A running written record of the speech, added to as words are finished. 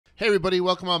Hey, everybody.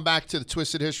 Welcome on back to the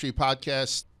Twisted History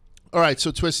podcast. All right,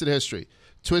 so Twisted History.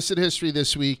 Twisted History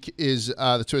this week is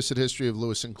the Twisted History of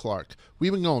Lewis and Clark.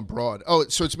 We've been going broad. Oh,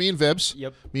 so it's me and Vibs.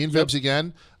 Yep. Me and Vibs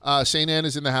again. St. Anne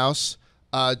is in the house.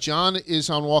 John is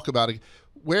on walkabout.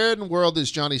 Where in the world is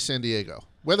Johnny San Diego?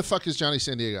 Where the fuck is Johnny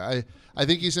San Diego? I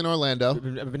think he's in Orlando.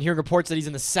 I've been hearing reports that he's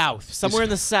in the South, somewhere in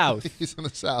the South. He's in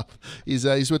the South.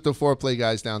 He's with the foreplay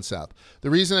guys down south. The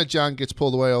reason that John gets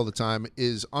pulled away all the time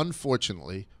is,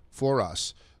 unfortunately for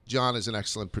us, John is an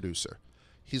excellent producer.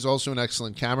 He's also an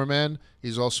excellent cameraman.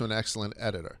 He's also an excellent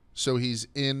editor. So he's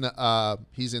in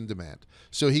demand.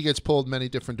 So he gets pulled many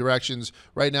different directions.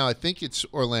 Right now, I think it's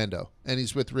Orlando, and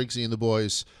he's with Riggsy and the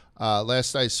boys.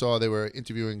 Last I saw, they were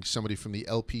interviewing somebody from the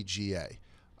LPGA,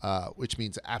 which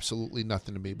means absolutely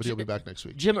nothing to me, but he'll be back next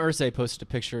week. Jim Irsay posted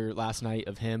a picture last night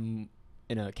of him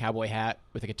in a cowboy hat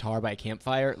with a guitar by a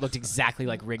campfire. It looked exactly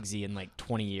like Riggsy in like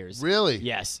 20 years. Really?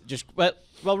 Yes. Well,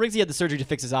 Riggsy had the surgery to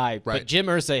fix his eye, right. But Jim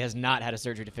Irsay has not had a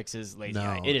surgery to fix his lazy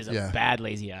eye. It is a bad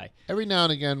lazy eye. Every now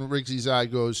and again, Riggsy's eye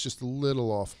goes just a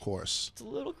little off course. It's a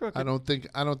little crooked. I don't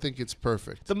think it's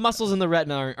perfect. The muscles in the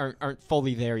retina aren't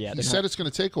fully there yet. He said it's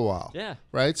going to take a while. Yeah.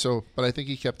 Right? So, but I think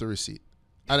he kept the receipt.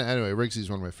 Anyway, Riggsy's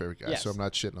one of my favorite guys, yes. So I'm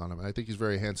not shitting on him. I think he's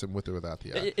very handsome with or without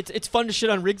the eye. It's fun to shit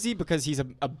on Riggsy because he's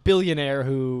a billionaire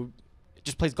who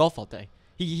just plays golf all day.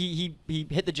 He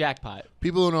hit the jackpot.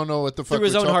 People who don't know what the fuck through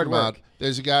his we're own talking hard about, work.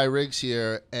 there's a guy, Riggs,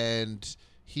 here, and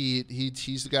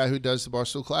he's the guy who does the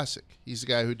Barstool Classic. He's the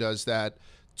guy who does that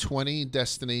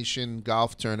 20-destination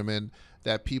golf tournament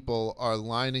that people are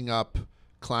lining up,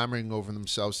 clamoring over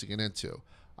themselves to get into.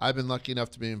 I've been lucky enough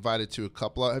to be invited to a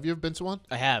couple of. Have you ever been to one?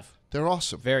 I have. They're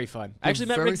awesome. Very fun. I actually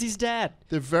met Riggsy's dad.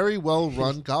 They're very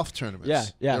well-run golf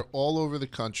tournaments. Yeah. They're all over the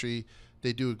country.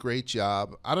 They do a great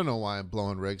job. I don't know why I'm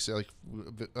blowing Riggs. Like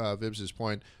Vibs'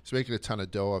 point, he's making a ton of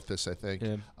dough off this, I think.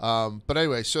 Yeah. But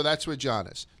anyway, so that's where John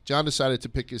is. John decided to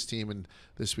pick his team, and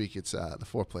this week it's the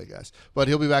foreplay guys. But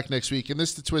he'll be back next week. And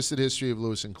this is the Twisted History of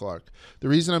Lewis and Clark. The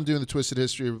reason I'm doing the Twisted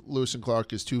History of Lewis and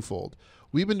Clark is twofold.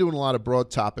 We've been doing a lot of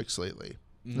broad topics lately.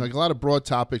 Like a lot of broad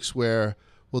topics where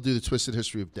we'll do the Twisted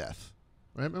History of Death.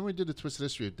 Right? Remember we did the Twisted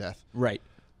History of Death? Right.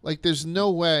 Like there's no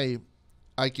way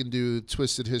I can do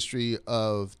Twisted History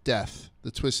of Death, the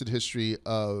Twisted History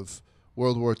of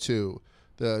World War II,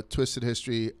 the Twisted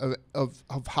History of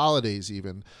holidays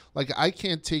even. Like I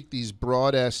can't take these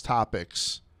broad-ass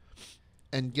topics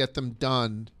and get them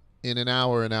done in an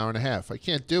hour and a half. I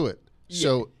can't do it. Yeah.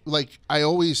 So like I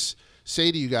always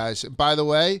say to you guys, and by the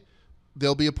way,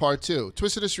 there'll be a part 2.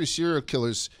 Twisted History Serial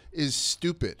Killers is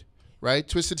stupid, right?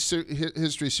 Twisted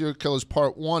History Serial Killers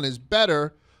Part 1 is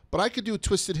better, but I could do a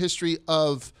Twisted History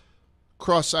of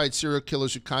cross-eyed serial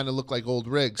killers who kind of look like old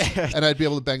Riggs, and I'd be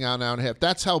able to bang out an hour and a half.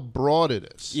 That's how broad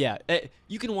it is. Yeah.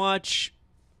 You can watch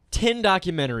 10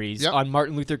 documentaries on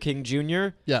Martin Luther King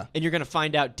Jr., and you're going to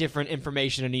find out different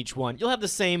information in each one. You'll have the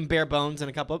same bare bones in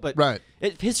a couple, but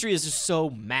history is just so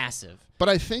massive. But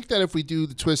I think that if we do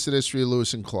the Twisted History of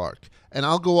Lewis and Clark, and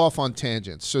I'll go off on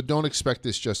tangents, so don't expect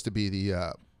this just to be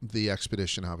the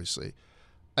expedition, obviously.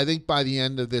 I think by the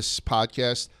end of this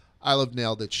podcast, I'll have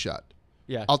nailed it shut.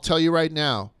 Yeah. I'll tell you right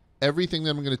now, everything that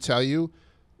I'm going to tell you,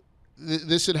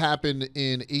 this had happened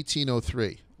in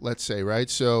 1803, let's say, right?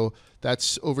 So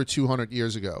that's over 200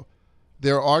 years ago.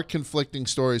 There are conflicting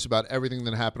stories about everything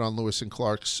that happened on Lewis and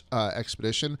Clark's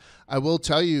expedition. I will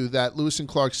tell you that Lewis and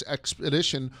Clark's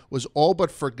expedition was all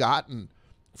but forgotten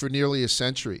for nearly a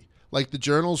century. Like the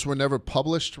journals were never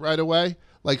published right away.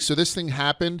 Like, so this thing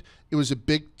happened. It was a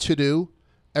big to-do.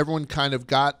 Everyone kind of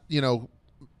got,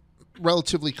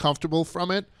 relatively comfortable from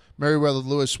it. Meriwether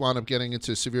Lewis wound up getting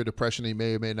into severe depression. He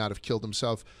may or may not have killed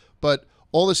himself. But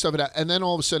all this stuff, and then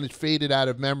all of a sudden it faded out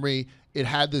of memory. It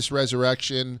had this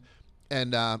resurrection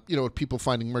and, people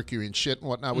finding mercury and shit and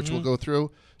whatnot, which we'll go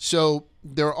through. So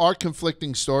there are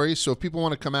conflicting stories. So if people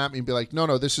want to come at me and be like,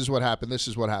 no, this is what happened, this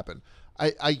is what happened.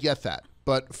 I get that.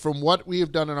 But from what we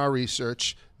have done in our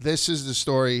research, this is the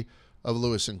story of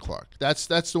Lewis and Clark. That's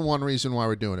the one reason why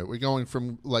we're doing it. We're going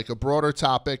from like a broader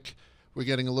topic. We're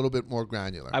getting a little bit more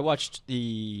granular. I watched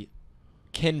the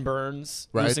Ken Burns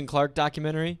Lewis and Clark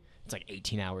documentary. It's like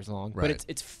 18 hours long, but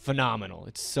it's phenomenal.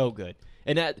 It's so good.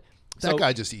 And that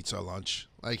guy just eats our lunch.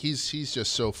 Like he's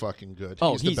just so fucking good.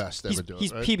 He's the best ever doing it.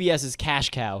 He's PBS's cash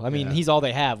cow. I mean, he's all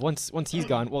they have. Once he's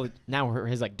gone, well, now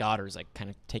his daughter's kind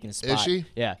of taking his spot. Is she?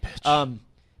 Yeah. But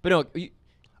no,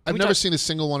 I've never seen a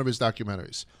single one of his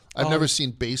documentaries. I've never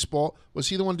seen baseball. Was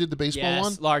he the one who did the baseball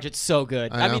one? Yes, Large. It's so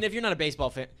good. I mean, if you're not a baseball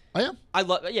fan, I am. I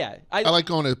love. Yeah, I like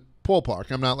going to Paul Park.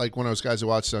 I'm not like one of those guys who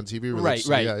watch it on TV.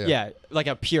 Right. Yeah, like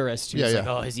a purist who's like,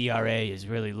 oh, his ERA is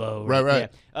really low. Right.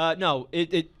 Yeah. No,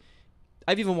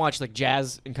 I've even watched like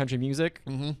jazz and country music,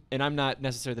 and I'm not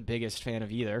necessarily the biggest fan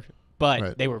of either,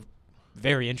 but they were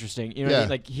very interesting. You know what I mean?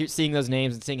 Like seeing those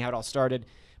names and seeing how it all started.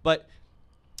 But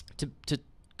to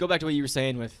go back to what you were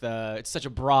saying with it's such a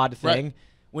broad thing. Right.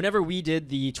 Whenever we did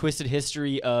the twisted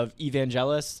history of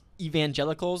evangelicals,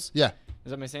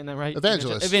 am I saying that right?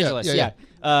 Evangelists, yeah.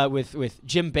 With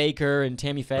Jim Bakker and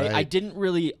Tammy Faye, I didn't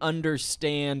really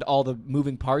understand all the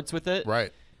moving parts with it.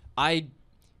 Right.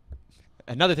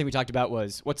 Another thing we talked about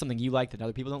was what's something you like that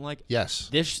other people don't like. Yes.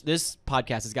 This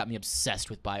podcast has got me obsessed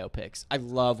with biopics. I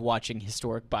love watching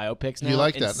historic biopics now. You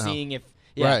like and that now? Seeing if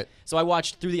Right. So I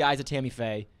watched Through the Eyes of Tammy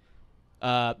Faye.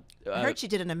 I heard she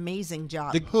did an amazing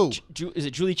job. Who? Is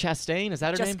it Julie Chastain? Is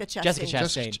that her name? Jessica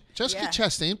Chastain. Jessica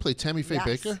Chastain played Tammy Faye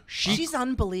Bakker? She's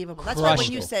unbelievable. That's why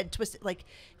when you said twisted, like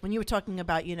when you were talking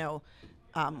about,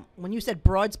 when you said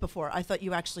broads before, I thought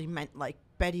you actually meant like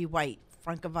Betty White,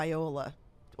 Franca Viola,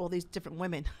 all these different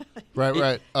women.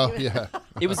 Right. Oh, yeah.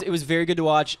 It was very good to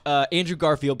watch. Andrew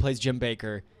Garfield plays Jim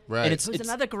Bakker. Right. And it's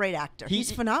another great actor.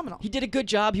 He's phenomenal. He did a good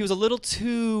job. He was a little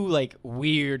too like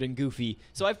weird and goofy.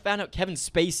 So I found out Kevin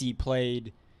Spacey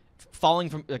played Fall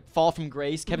from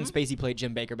Grace. Kevin Spacey played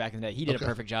Jim Bakker back in the day. He did a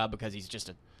perfect job because he's just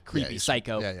a creepy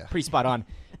psycho. Yeah. Pretty spot on.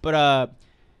 But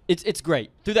it's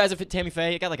great. Through the Eyes of Tammy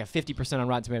Faye, it got like a 50% on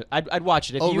Rotten Tomatoes. I'd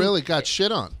watch it. Really? Got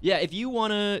shit on? Yeah. If you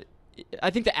want to, I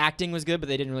think the acting was good, but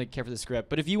they didn't really care for the script.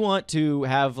 But if you want to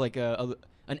have like an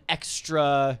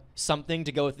extra something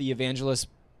to go with the Evangelist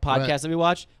podcast that we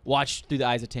watch Through the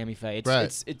Eyes of Tammy Faye.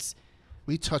 It's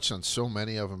we touched on so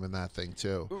many of them in that thing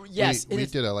too. Yes, we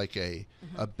did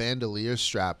a bandolier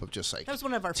strap of just like that was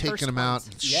one of our taking first them ones.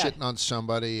 out and shitting on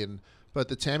somebody, but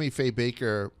the Tammy Faye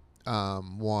Bakker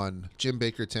one, Jim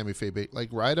Bakker, Tammy Faye Bakker, like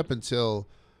right up until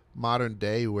modern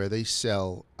day where they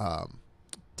sell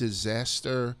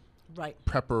disaster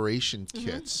preparation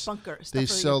kits. Bunker. They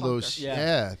sell those.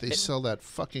 They sell that the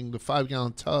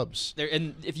 5-gallon tubs.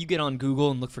 And if you get on Google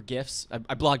and look for GIFs,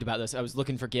 I blogged about this. I was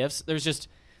looking for GIFs. There's just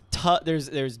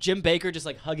there's Jim Bakker just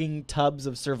like hugging tubs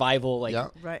of survival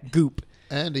goop.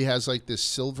 And he has like this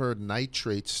silver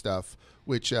nitrate stuff,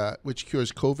 which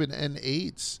cures COVID and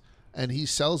AIDS, and he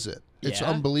sells it. It's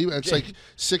unbelievable. It's like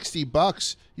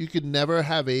 $60. You could never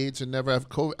have AIDS and never have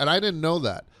COVID, and I didn't know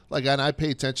that. Like, and I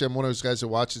pay attention. I'm one of those guys that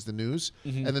watches the news,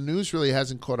 and the news really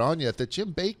hasn't caught on yet that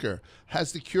Jim Bakker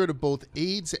has the cure to both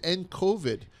AIDS and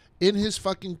COVID in his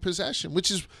fucking possession,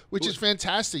 which is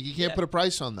fantastic. You can't put a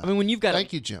price on that. I mean,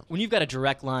 thank you, Jim. When you've got a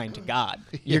direct line to God,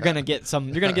 you're gonna get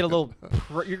you're gonna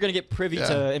get privy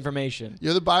to information.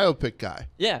 You're the biopic guy.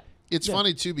 Yeah, it's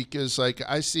funny too because like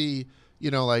I see,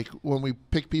 like when we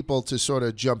pick people to sort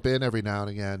of jump in every now and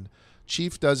again.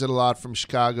 Chief does it a lot from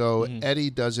Chicago. Eddie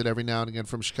does it every now and again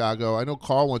from Chicago. I know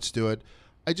Carl wants to do it.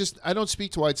 I don't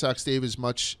speak to White Sox Dave as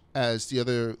much as the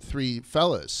other three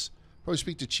fellas. Probably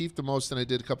speak to Chief the most, and I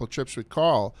did a couple of trips with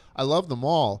Carl. I love them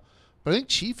all, but I think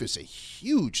Chief is a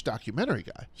huge documentary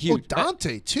guy. Huge. Oh,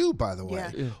 Dante too, by the way.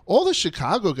 Yeah. All the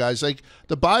Chicago guys, like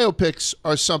the biopics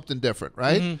are something different,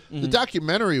 right? The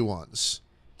documentary ones,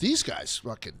 these guys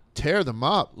fucking tear them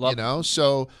up,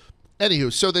 So.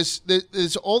 Anywho, so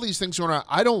there's all these things going on.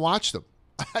 I don't watch them.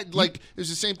 It's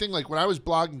the same thing. Like when I was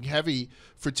blogging heavy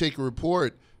for Take a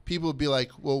Report, people would be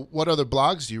like, "Well, what other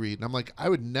blogs do you read?" And I'm like, I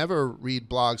would never read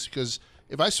blogs because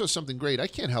if I saw something great, I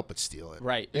can't help but steal it.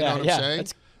 Right? You know what I'm saying?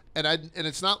 And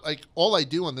it's not like all I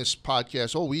do on this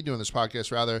podcast. All we do on this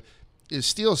podcast, rather, is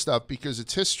steal stuff because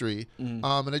it's history. And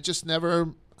I just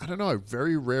never. I don't know. I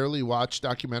very rarely watch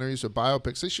documentaries or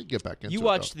biopics. They should get back into it. You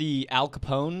watched the Al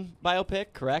Capone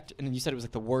biopic, correct? And then you said it was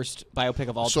like the worst biopic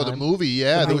of all time. So the movie,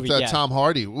 with Tom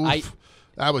Hardy. Oof,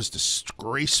 that was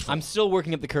disgraceful. I'm still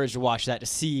working up the courage to watch that to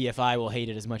see if I will hate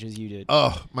it as much as you did.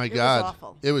 Oh my God, was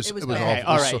awful. It was awful. Okay,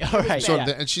 all right.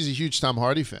 And she's a huge Tom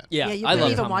Hardy fan. Yeah, you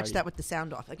couldn't even watch that with the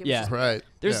sound off. Like, right.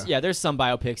 There's some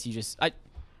biopics you just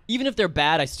even if they're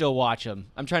bad, I still watch them.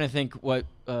 I'm trying to think what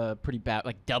pretty bad,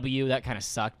 like W, that kind of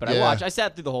sucked. But I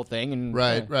sat through the whole thing. And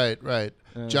Right.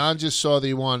 John just saw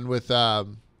the one with,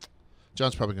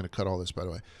 John's probably going to cut all this, by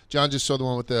the way. John just saw the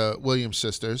one with the Williams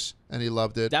sisters, and he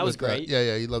loved it. That was great.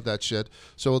 He loved that shit.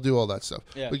 So we'll do all that stuff.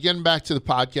 Yeah. But getting back to the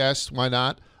podcast, why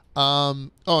not?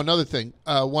 Another thing.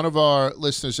 One of our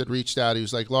listeners had reached out. He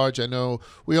was like, Large,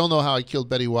 we all know how I killed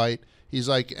Betty White. He's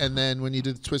like, and then when you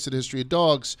did the Twisted History of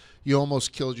Dogs, you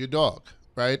almost killed your dog,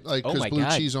 right? Like, because Blue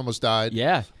Cheese almost died.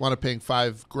 Yeah. Wound up paying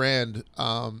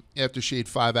 $5,000 after she ate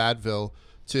 5 Advil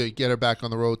to get her back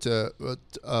on the road to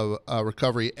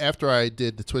recovery. After I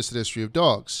did the Twisted History of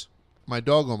Dogs, my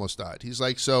dog almost died. He's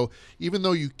like, so even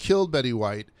though you killed Betty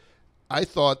White, I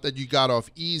thought that you got off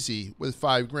easy with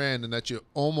 $5,000 and that you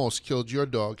almost killed your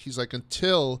dog. He's like,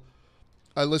 until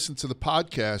I listened to the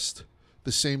podcast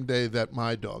the same day that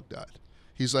my dog died.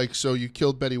 He's like, so you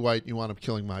killed Betty White and you wound up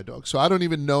killing my dog. So I don't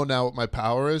even know now what my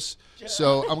power is.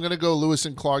 So I'm going to go Lewis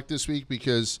and Clark this week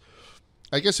because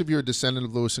I guess if you're a descendant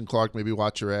of Lewis and Clark, maybe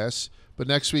watch your ass. But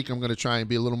next week I'm going to try and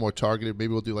be a little more targeted.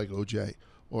 Maybe we'll do like OJ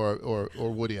or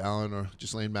Woody Allen or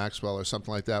Ghislaine Maxwell or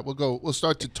something like that. We'll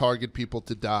start to target people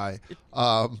to die.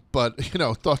 But,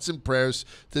 thoughts and prayers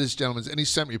to this gentleman. And he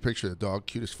sent me a picture of the dog,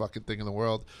 cutest fucking thing in the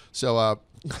world. So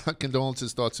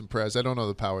condolences, thoughts, and prayers. I don't know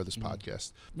the power of this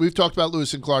podcast. We've talked about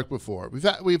Lewis and Clark before.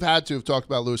 We've had to have talked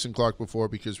about Lewis and Clark before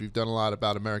because we've done a lot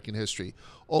about American history.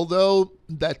 Although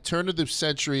that turn of the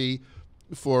century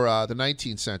for the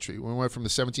 19th century, when we went from the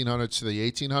 1700s to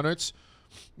the 1800s,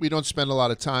 we don't spend a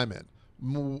lot of time in.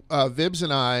 Vibs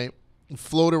and I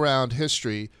float around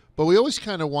history, but we always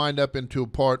kind of wind up into a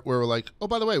part where we're like, oh,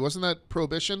 by the way, wasn't that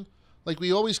Prohibition? Like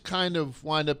we always kind of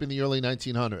wind up in the early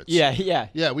 1900s.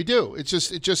 Yeah, we do. It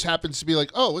just happens to be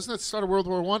like, oh, wasn't that the start of World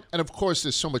War I? And of course,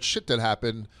 there's so much shit that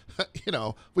happened.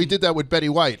 We did that with Betty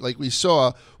White. Like we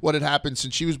saw what had happened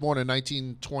since she was born in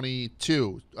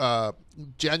 1922.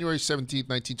 January 17th,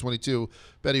 1922,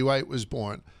 Betty White was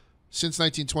born. Since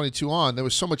 1922 on, there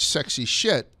was so much sexy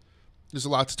shit. There's a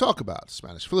lot to talk about.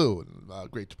 Spanish flu,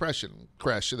 and Great Depression,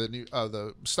 crash of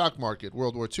the stock market,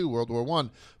 World War II, World War I,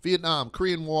 Vietnam,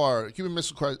 Korean War, Cuban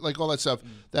Missile Crisis, like all that stuff,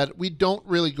 that we don't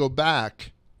really go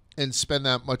back and spend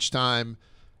that much time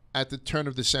at the turn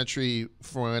of the century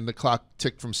when the clock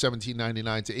ticked from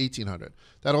 1799 to 1800.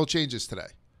 That all changes today.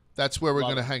 That's where we're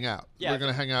going to hang out. Yeah, we're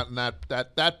going to hang out in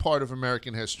that part of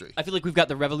American history. I feel like we've got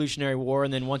the Revolutionary War,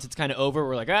 and then once it's kind of over,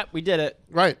 we're like, we did it.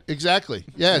 Right, exactly.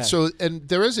 Yeah, so, and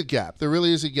there is a gap. There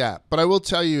really is a gap. But I will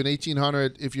tell you, in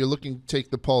 1800, if you're looking to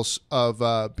take the pulse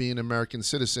of being an American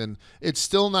citizen, it's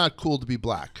still not cool to be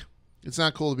black. It's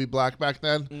not cool to be black back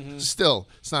then. Mm-hmm. Still,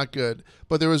 it's not good.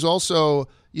 But there was also,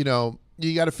 you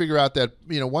got to figure out that,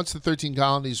 once the 13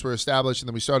 colonies were established and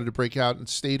then we started to break out in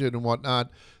statehood and whatnot,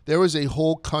 there was a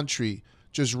whole country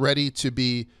just ready to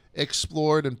be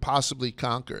explored and possibly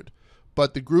conquered.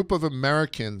 But the group of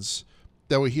Americans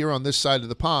that were here on this side of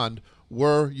the pond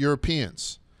were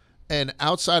Europeans. And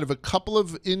outside of a couple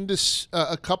of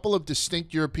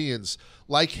distinct Europeans,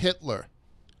 like Hitler,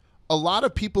 a lot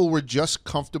of people were just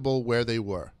comfortable where they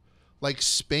were. Like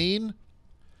Spain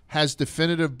has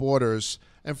definitive borders,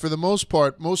 and for the most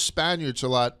part, most Spaniards are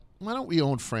like, why don't we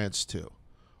own France too?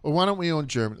 Or why don't we own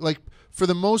Germany? Like, for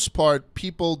the most part,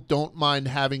 people don't mind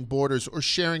having borders or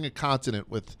sharing a continent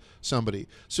with somebody.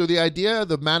 So the idea of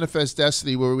the manifest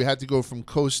destiny where we had to go from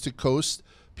coast to coast,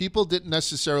 people didn't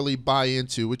necessarily buy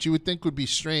into, which you would think would be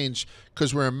strange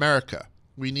because we're America.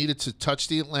 We needed to touch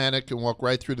the Atlantic and walk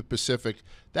right through the Pacific.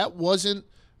 That wasn't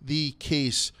the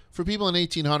case for people in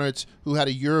 1800s who had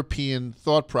a European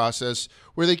thought process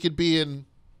where they could be in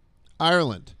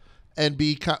Ireland and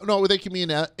they can be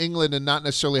in England and not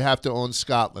necessarily have to own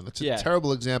Scotland. It's a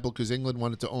terrible example because England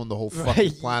wanted to own the whole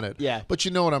fucking planet. Yeah. But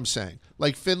you know what I'm saying.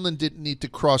 Like Finland didn't need to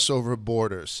cross over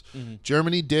borders. Mm-hmm.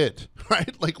 Germany did,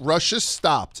 right? Like Russia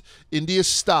stopped. India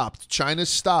stopped. China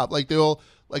stopped. Like they all,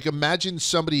 like imagine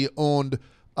somebody owned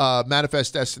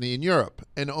Manifest Destiny in Europe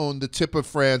and owned the tip of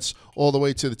France all the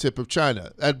way to the tip of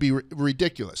China. That'd be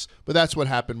ridiculous. But that's what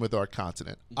happened with our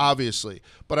continent, obviously.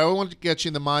 But I wanted to get you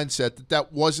in the mindset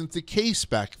that wasn't the case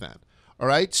back then. All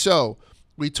right? So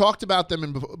we talked about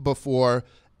them before,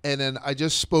 and then I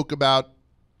just spoke about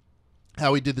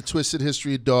how we did the Twisted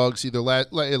History of Dogs either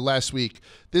last week.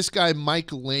 This guy,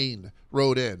 Mike Lane,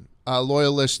 wrote in, a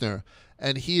loyal listener,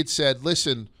 and he had said,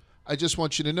 listen, I just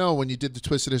want you to know when you did the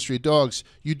Twisted History of Dogs,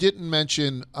 you didn't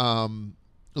mention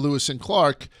Lewis and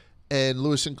Clark. And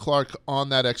Lewis and Clark on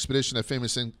that expedition, that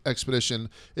famous expedition,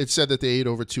 it said that they ate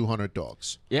over 200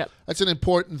 dogs. Yeah, that's an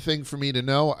important thing for me to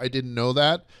know. I didn't know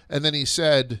that. And then he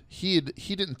said he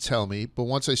didn't tell me, but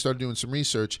once I started doing some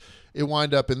research, it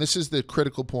wound up, and this is the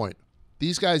critical point.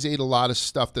 These guys ate a lot of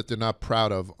stuff that they're not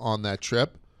proud of on that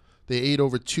trip. They ate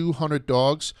over 200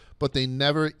 dogs, but they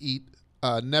never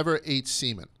ate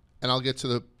semen. And I'll get to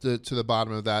the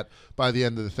bottom of that by the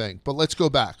end of the thing. But let's go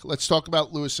back. Let's talk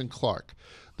about Lewis and Clark.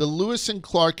 The Lewis and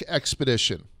Clark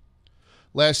expedition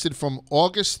lasted from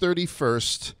August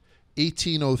 31st,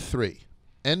 1803,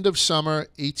 end of summer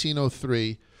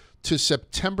 1803, to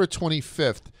September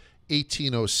 25th,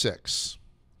 1806,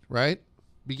 right?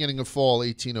 Beginning of fall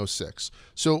 1806.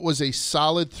 So it was a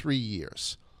solid 3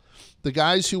 years. The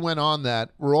guys who went on that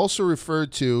were also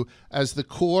referred to as the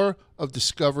Corps of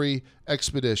Discovery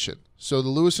Expedition. So the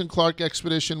Lewis and Clark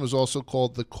expedition was also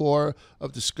called the Corps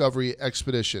of Discovery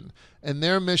Expedition. And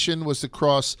their mission was to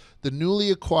cross the newly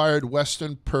acquired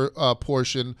western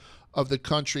portion of the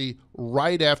country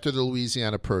right after the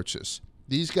Louisiana Purchase.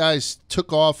 These guys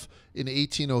took off in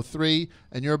 1803,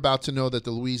 and you're about to know that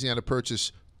the Louisiana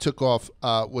Purchase took off,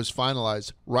 was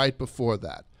finalized right before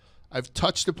that. I've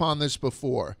touched upon this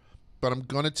before, but I'm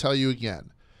going to tell you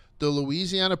again. The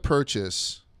Louisiana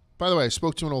Purchase, by the way, I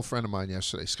spoke to an old friend of mine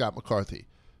yesterday, Scott McCarthy.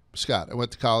 Scott, I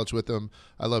went to college with him.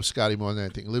 I love Scotty more than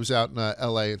anything. He lives out in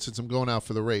L.A., and since I'm going out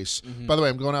for the race, by the way,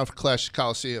 I'm going out for Clash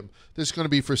Coliseum. This is going to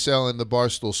be for sale in the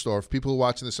Barstool store. For people who are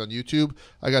watching this on YouTube,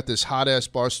 I got this hot-ass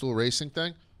Barstool racing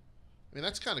thing. I mean,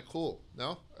 that's kind of cool,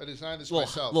 no? I designed this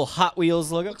myself. Little Hot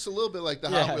Wheels logo? Looks a little bit like the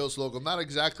Hot Wheels logo. Not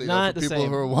exactly, though, for people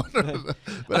who are wondering.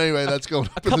 But anyway, that's going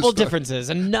up. A couple differences.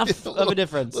 Enough of a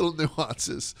difference. Little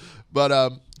nuances.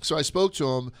 But so I spoke to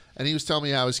him, and he was telling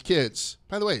me how his kids,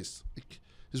 by the way,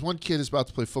 his one kid is about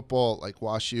to play football at like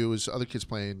WashU. His other kid's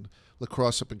playing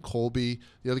lacrosse up in Colby.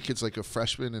 The other kid's like a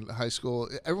freshman in high school.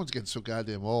 Everyone's getting so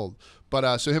goddamn old.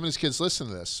 But so him and his kids listen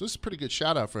to this. So it's a pretty good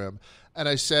shout out for him. And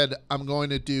I said, I'm going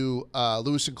to do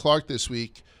Lewis and Clark this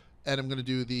week, and I'm going to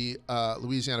do the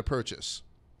Louisiana Purchase.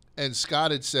 And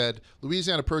Scott had said,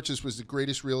 Louisiana Purchase was the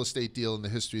greatest real estate deal in the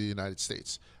history of the United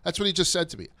States. That's what he just said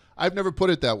to me. I've never put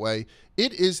it that way.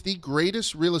 It is the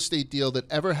greatest real estate deal that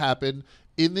ever happened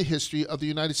in the history of the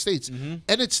United States. And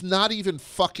it's not even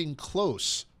fucking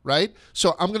close, right?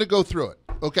 So I'm going to go through it,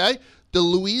 okay? The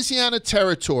Louisiana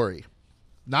Territory,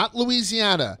 not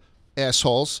Louisiana,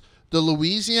 assholes. The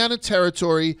Louisiana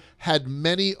Territory had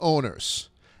many owners,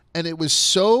 and it was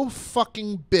so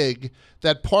fucking big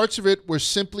that parts of it were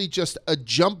simply just a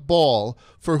jump ball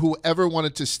for whoever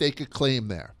wanted to stake a claim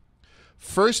there.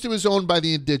 First, it was owned by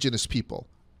the indigenous people,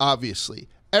 obviously.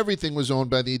 Everything was owned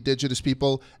by the indigenous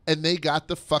people, and they got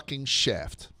the fucking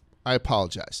shaft. I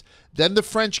apologize. Then the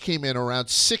French came in around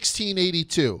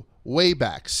 1682, way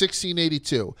back,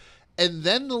 1682. And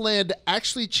then the land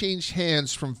actually changed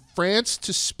hands from France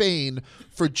to Spain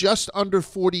for just under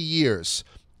 40 years.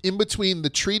 In between the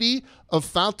Treaty of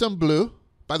Fontainebleau,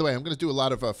 by the way, I'm going to do a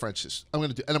lot of Frenches. I'm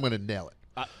going to nail it.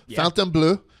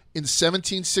 Fontainebleau in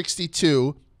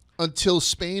 1762 until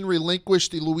Spain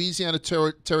relinquished the Louisiana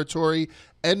Territory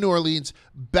and New Orleans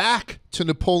back to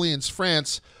Napoleon's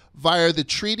France via the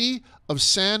Treaty of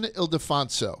San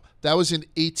Ildefonso. That was in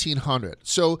 1800.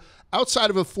 So outside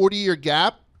of a 40-year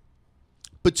gap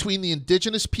between the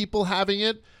indigenous people having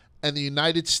it and the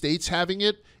United States having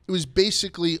it, it was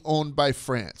basically owned by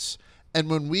France. And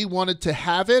when we wanted to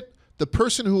have it, the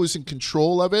person who was in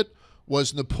control of it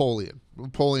was Napoleon.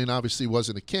 Napoleon obviously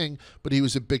wasn't a king, but he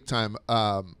was a big-time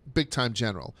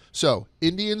general. So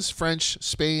Indians, French,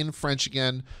 Spain, French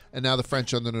again, and now the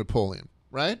French under Napoleon,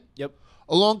 right? Yep.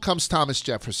 Along comes Thomas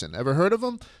Jefferson. Ever heard of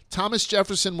him? Thomas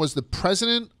Jefferson was the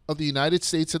president of the United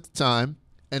States at the time,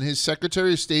 and his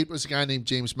Secretary of State was a guy named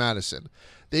James Madison.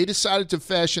 They decided to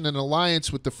fashion an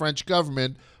alliance with the French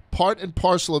government. Part and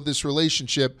parcel of this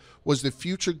relationship was the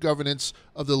future governance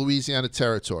of the Louisiana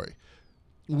Territory.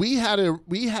 We had a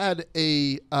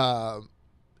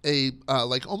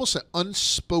like almost an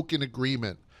unspoken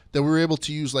agreement that we were able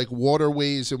to use like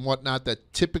waterways and whatnot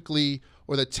that typically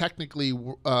or that technically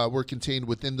were contained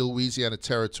within the Louisiana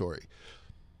Territory.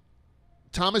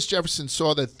 Thomas Jefferson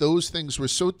saw that those things were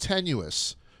so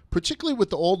tenuous, particularly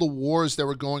with all the wars that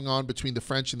were going on between the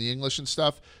French and the English and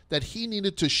stuff, that he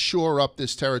needed to shore up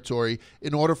this territory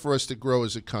in order for us to grow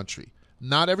as a country.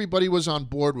 Not everybody was on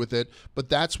board with it, but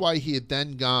that's why he had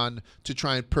then gone to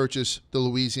try and purchase the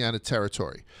Louisiana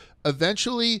Territory.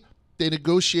 Eventually, they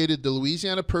negotiated the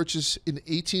Louisiana Purchase in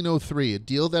 1803, a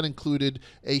deal that included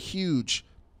a huge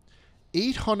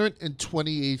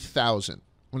 828,000. I'm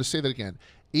going to say that again.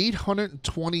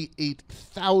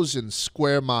 828,000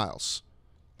 square miles.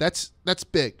 That's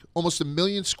big. Almost 1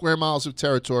 million square miles of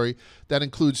territory that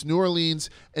includes New Orleans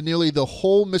and nearly the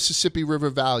whole Mississippi River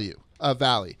Valley.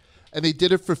 And they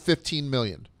did it for $15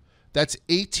 million. That's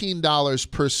 $18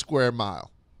 per square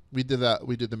mile. We did that.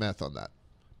 We did the math on that.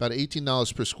 About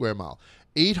 $18 per square mile.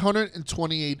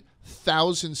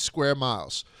 828,000 square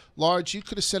miles. Large, you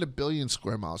could have said 1 billion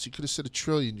square miles. You could have said 1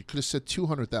 trillion. You could have said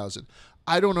 200,000.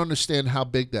 I don't understand how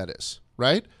big that is,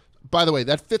 right? By the way,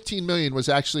 that $15 million was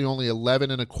actually only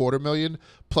 $11.25 million,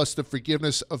 plus the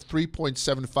forgiveness of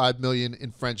 $3.75 million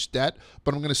in French debt.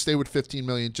 But I'm going to stay with $15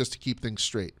 million just to keep things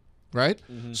straight. Right?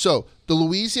 Mm-hmm. So the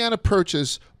Louisiana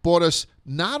Purchase bought us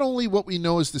not only what we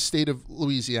know as the state of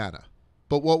Louisiana,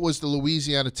 but what was the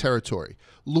Louisiana Territory.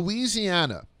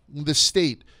 Louisiana, the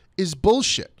state, is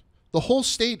bullshit. The whole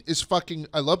state is fucking,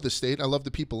 I love the state. I love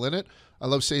the people in it. I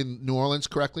love saying New Orleans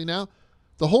correctly now.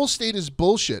 The whole state is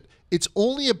bullshit. It's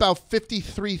only about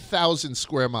 53,000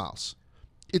 square miles.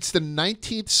 It's the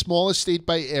 19th smallest state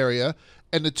by area,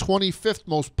 and the 25th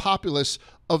most populous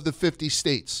of the 50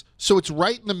 states. So it's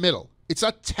right in the middle. It's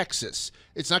not Texas.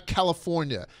 It's not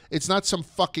California. It's not some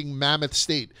fucking mammoth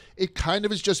state. It kind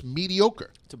of is just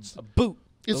mediocre. It's a boot.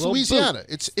 It's Louisiana.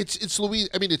 It's Louis.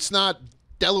 I mean, it's not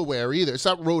Delaware either. It's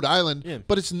not Rhode Island,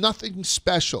 but it's nothing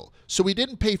special. So we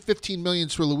didn't pay $15 million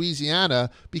for Louisiana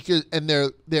and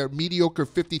their mediocre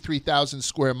 53,000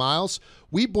 square miles.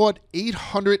 We bought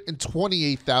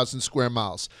 828,000 square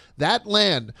miles. That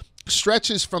land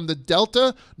stretches from the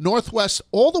Delta, Northwest,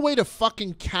 all the way to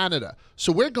fucking Canada.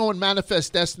 So we're going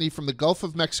manifest destiny from the Gulf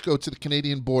of Mexico to the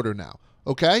Canadian border now.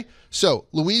 Okay? So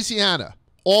Louisiana,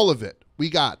 all of it.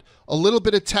 We got a little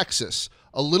bit of Texas,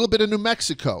 a little bit of New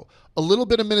Mexico, a little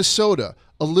bit of Minnesota,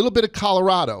 a little bit of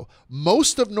Colorado,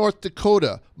 most of North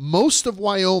Dakota, most of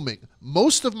Wyoming,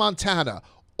 most of Montana,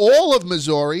 all of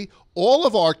Missouri, all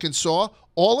of Arkansas,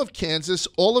 all of Kansas,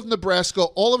 all of Nebraska,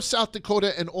 all of South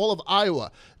Dakota, and all of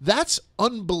Iowa. That's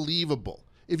unbelievable.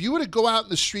 If you were to go out in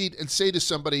the street and say to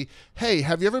somebody, hey,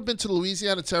 have you ever been to the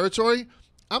Louisiana Territory?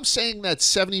 I'm saying that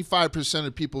 75%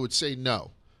 of people would say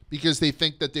no, because they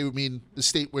think that they would mean the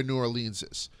state where New Orleans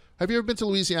is. Have you ever been to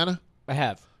Louisiana? I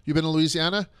have. You've been to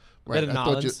Louisiana? Right.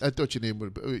 I thought your name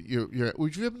would be.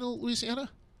 Would you ever been to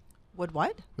Louisiana? Would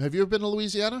what? Have you ever been to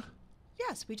Louisiana?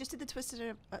 Yes, we just did the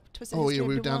Twisted Oh, yeah,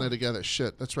 we were down there together.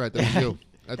 Shit, that's right. That was you.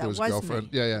 That was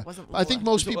girlfriend. Me. Yeah. I think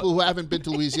most people who haven't been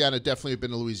to Louisiana definitely have been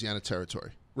to Louisiana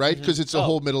Territory, right? Because it's the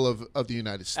whole middle of the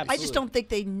United States. Absolutely. I just don't think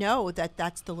they know that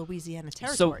that's the Louisiana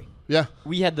Territory. So, yeah.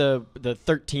 We had the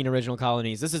 13 original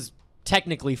colonies. This is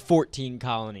technically 14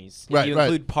 colonies. Right, if you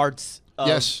include parts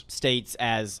of states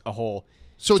as a whole.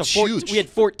 So it's huge. We had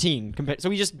 14. So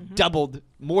we just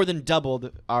more than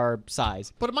doubled our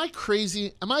size. But am I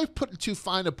crazy? Am I putting too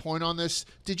fine a point on this?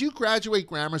 Did you graduate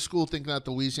grammar school thinking that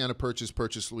the Louisiana Purchase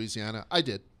purchased Louisiana? I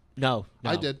did. No.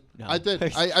 I did. No. I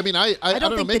did. I mean, I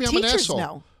don't know. Maybe I'm an asshole.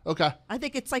 Know. Okay. I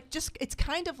think it's like it's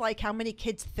kind of like how many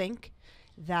kids think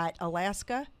that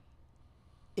Alaska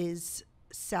is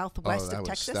southwest of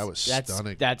Texas. That was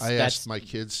stunning. I asked my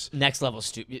kids. Next level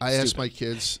stupid. I asked my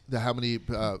kids how many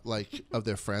of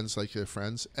their friends,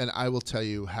 and I will tell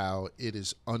you how it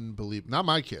is unbelievable. Not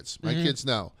my kids. My kids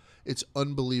know. It's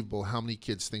unbelievable how many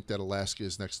kids think that Alaska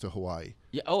is next to Hawaii.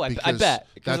 Yeah. Oh, I bet.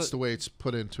 That's the way it's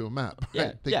put into a map.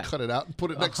 Right? Yeah. They cut it out and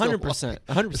put it next to Hawaii.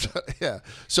 100%. Yeah.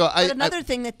 So but another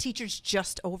thing that teachers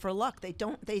just overlook. They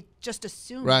just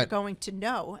assume they're going to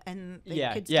know, and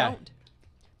kids don't.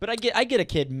 But I get a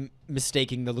kid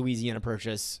mistaking the Louisiana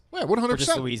Purchase. Yeah, 100%. For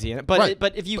just Louisiana. But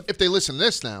but if they listen to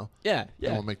this now, they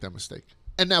won't make that mistake.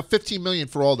 And now $15 million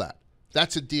for all that.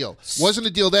 That's a deal. Wasn't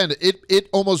a deal then. It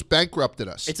almost bankrupted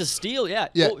us. It's a steal, yeah.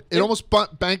 Yeah, it almost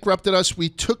bankrupted us. We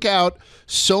took out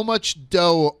so much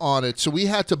dough on it, so we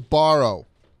had to borrow.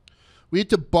 We had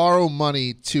to borrow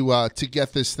money to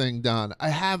get this thing done. I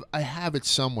have it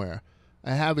somewhere.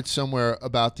 I have it somewhere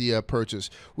about the purchase.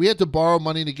 We had to borrow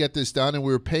money to get this done, and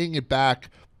we were paying it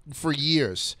back for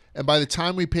years. And by the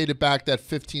time we paid it back, that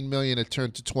 $15 million had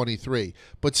turned to 23.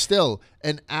 But still,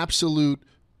 an absolute,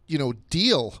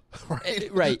 deal, right?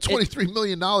 Right. $23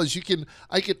 million.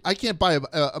 I can't buy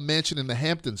a mansion in the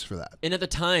Hamptons for that. And at the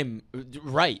time,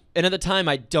 right? And at the time,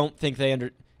 I don't think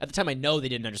At the time, I know they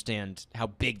didn't understand how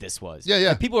big this was. Yeah.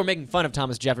 Like, people were making fun of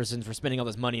Thomas Jefferson for spending all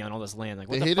this money on all this land. Like,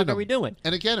 what the fuck are we doing?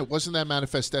 And again, it wasn't that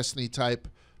manifest destiny type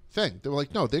thing. They were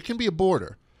like, no, there can be a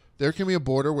border. There can be a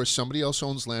border where somebody else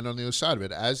owns land on the other side of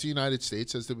it. As the United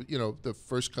States, as the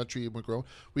first country we're growing,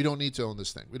 we don't need to own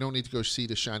this thing. We don't need to go see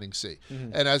the shining sea. Mm-hmm.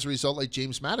 And as a result, like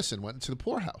James Madison went into the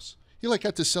poorhouse. He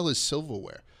had to sell his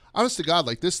silverware. Honest to God,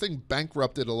 this thing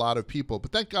bankrupted a lot of people.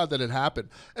 But thank God that it happened.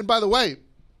 And by the way,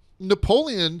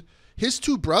 Napoleon, his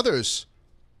two brothers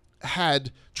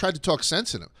had tried to talk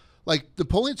sense in him. Like,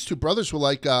 Napoleon's two brothers were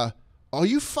like, are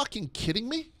you fucking kidding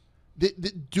me?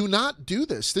 Do not do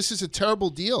this. This is a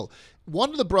terrible deal. One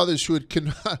of the brothers who had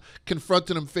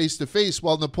confronted him face to face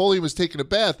while Napoleon was taking a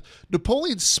bath,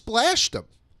 Napoleon splashed him.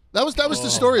 That was the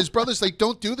story. His brother's like,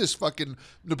 don't do this, fucking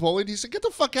Napoleon. He said, get the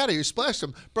fuck out of here. Splashed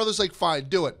him. Brother's like, fine,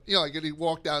 do it. And he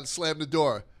walked down and slammed the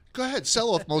door. Go ahead,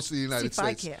 sell off most of the United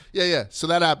States. Yeah. So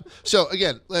that happened. So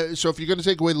again, if you're going to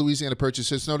take away the Louisiana Purchase,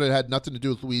 just know that it had nothing to do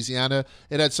with Louisiana.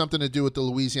 It had something to do with the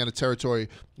Louisiana Territory,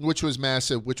 which was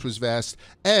massive, which was vast,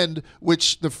 and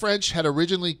which the French had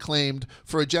originally claimed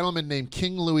for a gentleman named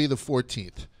King Louis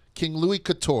XIV, King Louis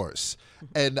XIV,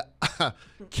 and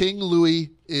King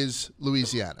Louis is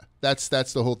Louisiana. That's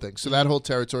the whole thing. So that whole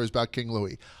territory is about King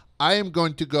Louis. I am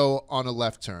going to go on a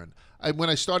left turn. when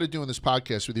I started doing this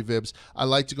podcast with you, Vibs, I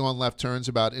like to go on left turns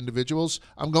about individuals.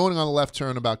 I'm going on a left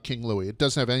turn about King Louis. It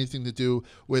doesn't have anything to do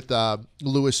with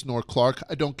Lewis nor Clark.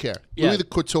 I don't care. Yeah. Louis the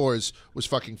Couture was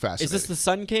fucking fascinating. Is this the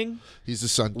Sun King? He's the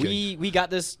Sun King. We got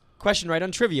this question right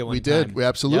on trivia one time. We did. We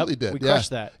absolutely did. We crushed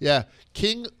that. Yeah.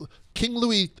 King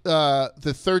Louis the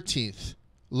 13th,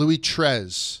 Louis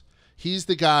XIII. He's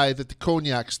the guy that the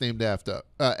cognac's named after.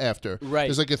 Right.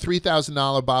 There's like a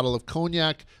 $3,000 bottle of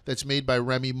cognac that's made by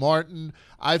Remy Martin.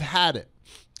 I've had it.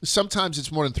 Sometimes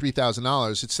it's more than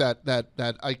 $3,000. It's that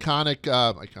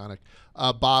iconic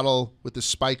bottle with the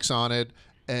spikes on it.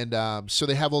 And so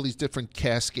they have all these different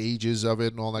cask ages of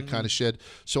it and all that kind of shit.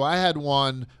 So I had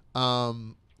one, a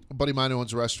buddy of mine who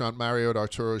owns a restaurant, Mario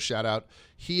Arturo, shout out.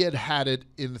 He had it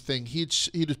in the thing.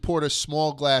 He'd poured us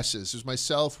small glasses. It was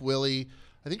myself, Willie,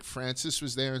 I think Francis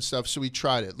was there and stuff, so we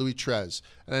tried it, Louis XIII,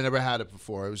 and I never had it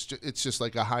before. It's just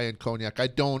like a high-end cognac. I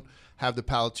don't have the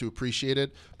palate to appreciate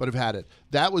it, but I've had it.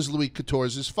 That was Louis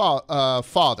Couture's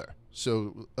father.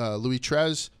 So Louis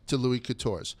XIII to Louis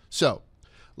Couture's. So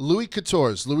Louis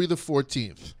Couture's, Louis the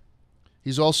 14th.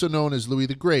 He's also known as Louis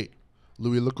the Great,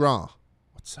 Louis le Grand.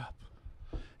 What's up?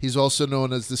 He's also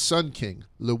known as the Sun King,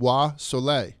 Le Roi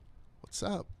Soleil. What's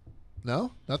up?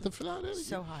 No? Nothing for that?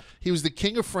 So hot. He was the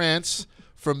King of France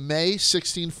from May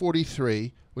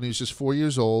 1643, when he was just 4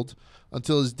 years old,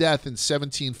 until his death in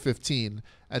 1715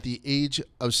 at the age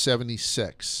of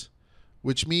 76,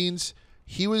 which means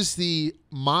he was the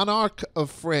monarch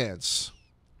of France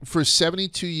for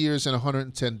 72 years and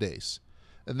 110 days.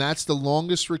 And that's the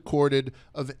longest recorded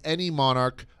of any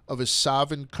monarch of a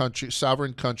sovereign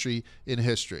country in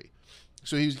history.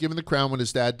 So he was given the crown when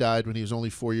his dad died when he was only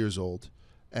 4 years old.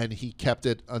 And he kept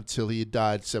it until he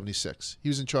died 76. He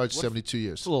was in charge 72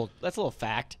 years. That's a little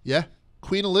fact. Yeah.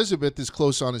 Queen Elizabeth is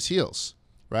close on his heels,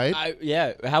 right?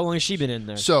 Yeah. How long has she been in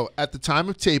there? So at the time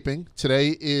of taping,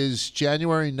 today is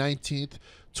January 19th,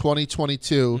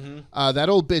 2022. That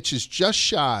old bitch is just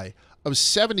shy of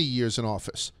 70 years in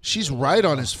office. She's right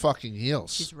on his fucking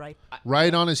heels. She's right.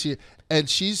 Right on his heels.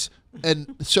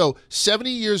 And so 70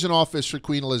 years in office for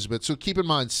Queen Elizabeth. So keep in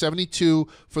mind, 72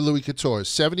 for Louis Couture,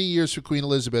 70 years for Queen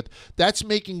Elizabeth. That's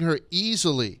making her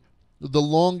easily the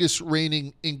longest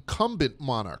reigning incumbent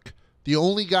monarch. The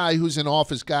only guy who's in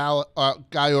office, guy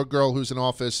or girl who's in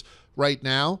office right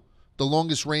now, the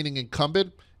longest reigning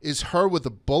incumbent is her with a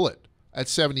bullet at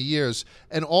 70 years.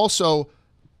 And also,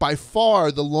 by far,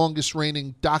 the longest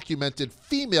reigning documented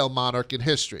female monarch in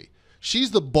history.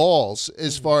 She's the balls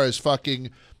as far as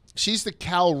fucking... She's the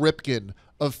Cal Ripken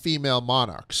of female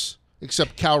monarchs,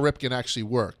 except Cal Ripken actually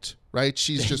worked, right?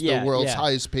 She's just the world's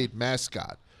highest paid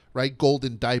mascot, right?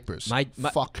 Golden diapers.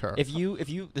 Fuck her. If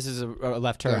you, this is a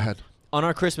left turn. Go ahead. On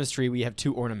our Christmas tree, we have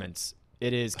two ornaments.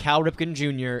 It is Cal Ripken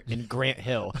Jr. and Grant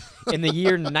Hill. In the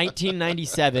year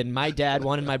 1997, my dad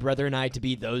wanted my brother and I to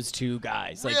be those two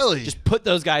guys. Like, really? Just put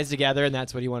those guys together, and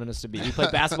that's what he wanted us to be. We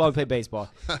played basketball, we played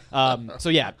baseball. So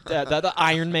yeah, the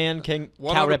Iron Man King,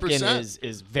 100%. Cal Ripken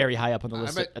is very high up on the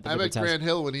list. I met Grant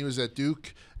Hill when he was at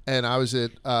Duke, and I was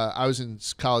in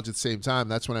college at the same time.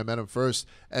 That's when I met him first.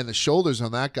 And the shoulders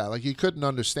on that guy, like you couldn't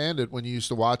understand it when you used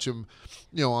to watch him,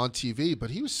 on TV.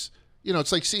 But he was.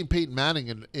 It's like seeing Peyton Manning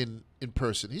in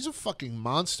person. He's a fucking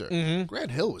monster.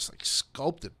 Grant Hill was like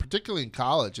sculpted, particularly in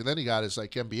college, and then he got his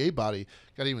like NBA body,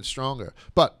 got even stronger.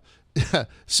 But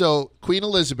so Queen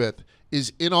Elizabeth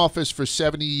is in office for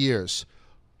 70 years,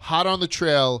 hot on the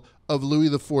trail of Louis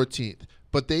XIV.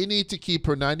 But they need to keep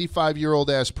her 95-year-old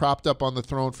ass propped up on the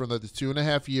throne for another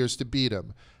 2.5 years to beat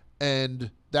him. And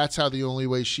that's how the only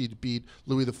way she'd beat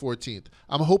Louis XIV.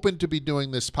 I'm hoping to be doing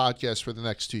this podcast for the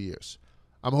next 2 years.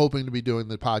 I'm hoping to be doing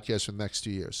the podcast for the next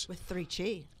 2 years. With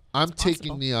 3Chi. I'm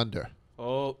taking the under.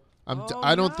 Oh.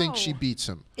 I don't think she beats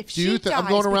him. If she dies I'm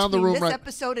going around the room this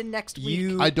episode and next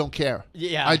week. I don't care.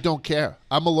 Yeah. I don't care.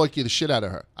 I'm gonna like the shit out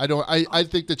of her. I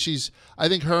think that I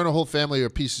think her and her whole family are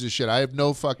pieces of shit. I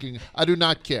do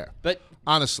not care. But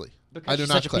honestly. Because she's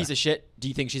such a piece of shit, do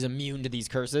you think she's immune to these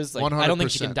curses? Like, 100%. I don't think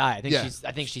she can die.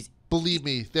 I think she's believe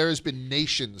me, there has been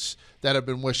nations that have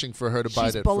been wishing for her to bite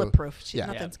it. She's bulletproof.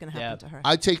 Nothing's going to happen to her.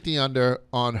 I take the under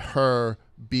on her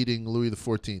beating Louis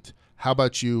XIV. How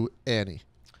about you, Annie?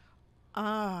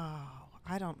 Oh,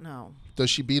 I don't know. Does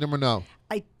she beat him or no?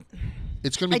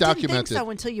 It's going to be documented. I didn't think so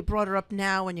until you brought her up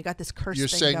now and you got this curse You're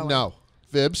thing saying going. no.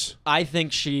 Vibs? I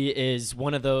think she is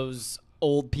one of those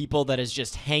old people that is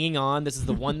just hanging on. This is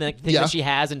the one thing that she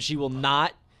has, and she will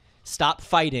not stop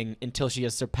fighting until she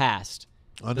has surpassed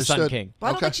the Sun King. Well,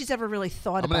 I don't think she's ever really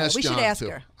thought about it. We should ask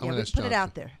her. Yeah, we put it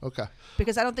out there. Okay.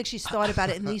 Because I don't think she's thought about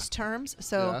it in these terms.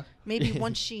 So maybe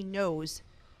once she knows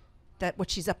that what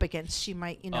she's up against. She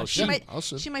might,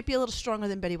 she might be a little stronger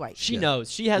than Betty White. She knows.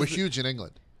 She has. We're huge in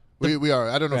England. We are.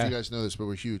 I don't know if you guys know this, but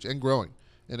we're huge and growing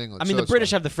in England. I mean, the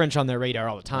British have the French on their radar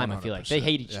all the time. 100%. I feel like they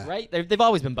hate each other, right? They've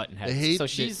always been button heads.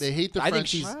 They hate the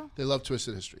French. They love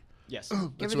Twisted History. Yes.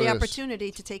 Give her the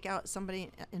opportunity to take out somebody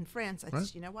in France.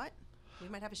 You know what? We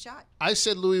might have a shot. I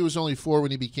said Louis was only 4 when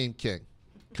he became king,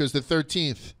 because the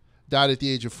 13th died at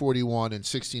the age of 41 in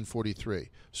 1643.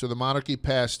 So the monarchy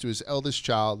passed to his eldest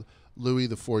child, Louis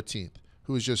XIV,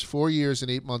 who was just 4 years and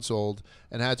 8 months old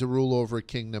and had to rule over a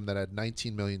kingdom that had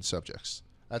 19 million subjects.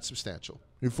 That's substantial.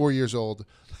 You're 4 years old.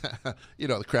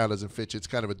 The crown doesn't fit you. It's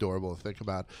kind of adorable to think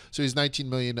about. So he's 19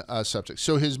 million subjects.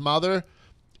 So his mother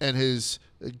and his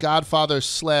godfather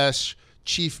 /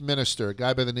 chief minister, a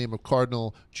guy by the name of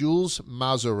Cardinal Jules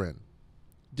Mazarin,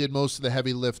 did most of the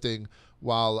heavy lifting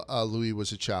while Louis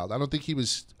was a child. I don't think he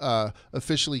was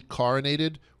officially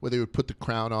coronated, where they would put the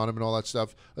crown on him and all that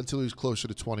stuff, until he was closer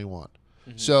to 21.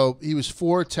 Mm-hmm. So he was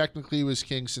 4. Technically, he was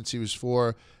king since he was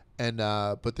 4. And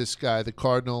but this guy, the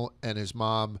cardinal, and his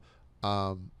mom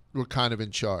were kind of in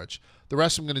charge. The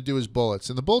rest I'm going to do is bullets.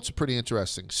 And the bullets are pretty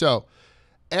interesting. So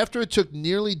after it took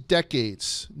nearly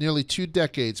 2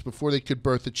 decades before they could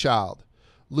birth a child,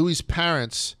 Louis's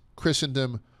parents christened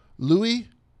him Louis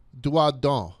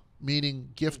Doudon, meaning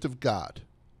gift of God.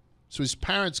 So his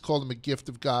parents called him a gift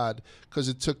of God because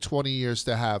it took 20 years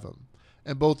to have him.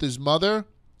 And both his mother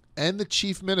and the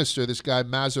chief minister, this guy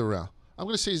Mazarin, I'm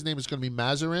going to say his name is going to be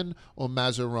Mazarin or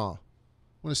Mazarin.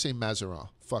 I'm going to say Mazarin.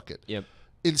 Fuck it. Yep.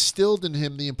 Instilled in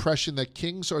him the impression that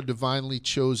kings are divinely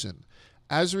chosen.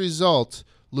 As a result,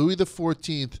 Louis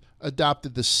XIV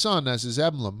adopted the sun as his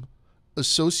emblem,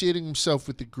 associating himself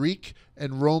with the Greek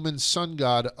and Roman sun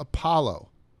god Apollo.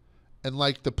 And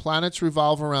like the planets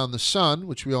revolve around the sun,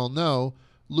 which we all know,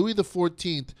 Louis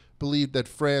XIV believed that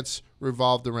France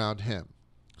revolved around him.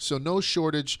 So no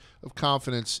shortage of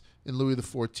confidence in Louis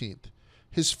XIV.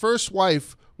 His first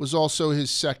wife was also his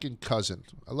second cousin.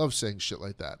 I love saying shit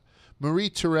like that. Marie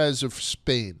Therese of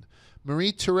Spain.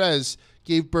 Marie Therese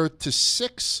gave birth to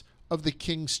 6 of the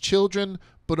king's children,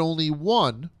 but only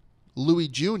one, Louis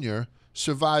Jr.,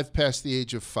 survived past the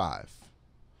age of 5.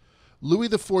 Louis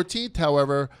XIV,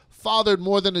 however, fathered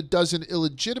more than a dozen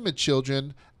illegitimate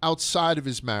children outside of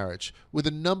his marriage, with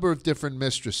a number of different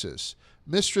mistresses.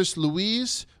 Mistress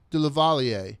Louise de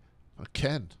Lavalier,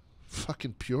 Ken,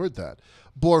 fucking pured that,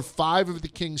 bore 5 of the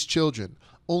king's children,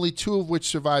 only 2 of which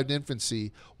survived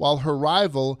infancy, while her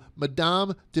rival,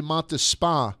 Madame de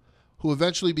Montespan, who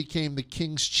eventually became the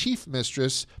king's chief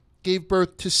mistress, gave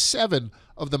birth to 7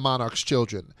 of the monarch's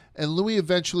children, and Louis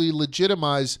eventually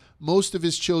legitimized most of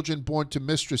his children born to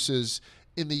mistresses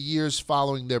in the years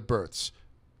following their births.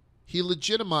 He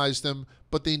legitimized them,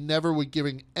 but they never were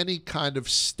giving any kind of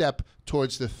step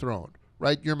towards the throne.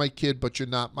 Right? You're my kid, but you're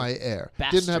not my heir.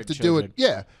 Bastard Didn't have to children. do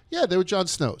it. Yeah, they were Jon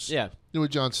Snow's. Yeah. They were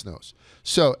Jon Snow's.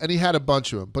 So, and he had a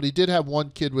bunch of them, but he did have one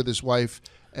kid with his wife,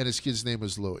 and his kid's name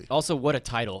was Louis. Also, what a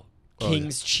title.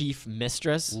 King's chief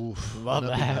mistress. Oof, love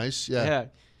that. Nice, yeah.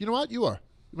 You know what? You are.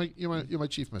 You're my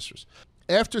chief mistress.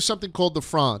 After something called the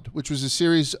Fronde, which was a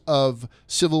series of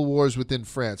civil wars within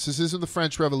France. This isn't the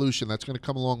French Revolution. That's going to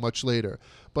come along much later.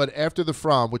 But after the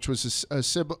Fronde, which was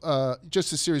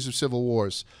just a series of civil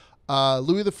wars,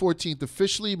 Louis XIV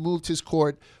officially moved his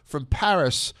court from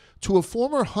Paris to a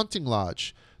former hunting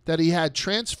lodge that he had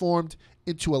transformed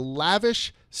into a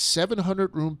lavish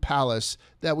 700-room palace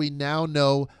that we now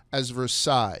know as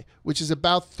Versailles, which is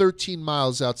about 13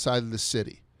 miles outside of the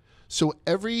city. So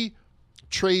every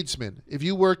tradesman, if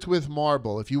you worked with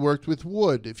marble, if you worked with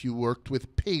wood, if you worked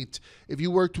with paint, if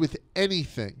you worked with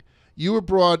anything, you were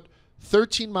brought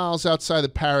 13 miles outside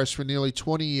of Paris for nearly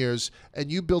 20 years,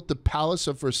 and you built the Palace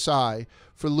of Versailles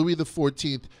for Louis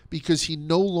XIV because he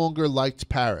no longer liked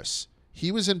Paris.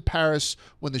 He was in Paris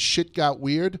when the shit got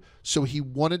weird, so he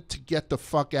wanted to get the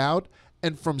fuck out.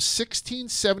 And from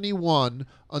 1671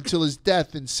 until his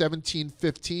death in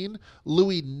 1715,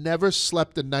 Louis never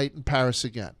slept a night in Paris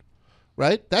again.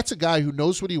 Right? That's a guy who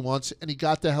knows what he wants, and he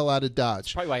got the hell out of Dodge.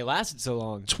 That's probably why he lasted so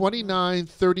long. 29,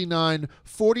 39,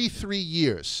 43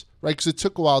 years, right? Because it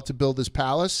took a while to build his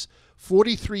palace.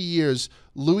 43 years,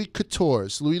 Louis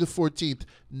XIV,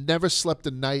 never slept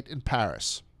a night in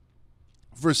Paris.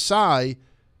 Versailles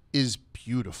is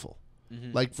beautiful.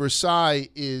 Mm-hmm. Like, Versailles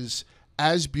is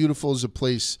as beautiful as a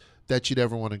place that you'd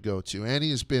ever want to go to.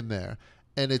 Annie has been there,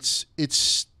 and it's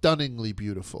stunningly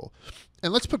beautiful.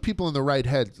 And let's put people in the right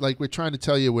head. Like, we're trying to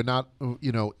tell you, we're not,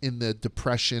 in the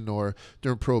Depression or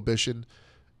during Prohibition.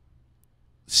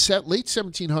 Late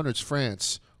 1700s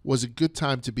France was a good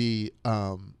time to be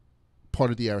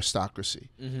part of the aristocracy.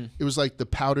 Mm-hmm. It was like the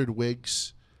powdered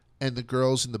wigs and the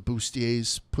girls in the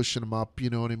bustiers pushing them up, you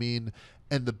know what I mean?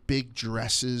 And the big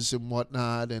dresses and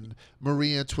whatnot, and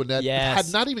Marie Antoinette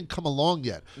had not even come along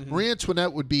yet. Marie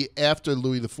Antoinette would be after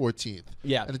Louis XIV.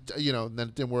 Yeah. And, and then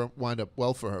it didn't wind up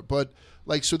well for her. But,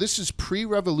 so this is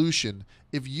pre-revolution.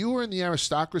 If you were in the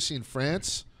aristocracy in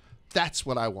France, that's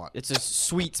what I want. It's a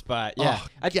sweet spot, yeah.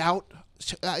 Gout.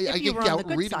 I get gout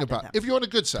reading about it. If you're on a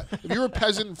good side. If you were a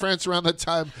peasant in France around that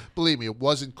time, believe me, it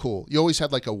wasn't cool. You always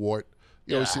had a wart.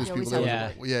 You always see these people.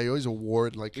 You always a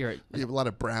wart. You have a lot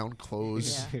of brown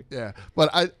clothes. Yeah. But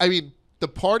I mean, the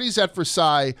parties at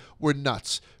Versailles were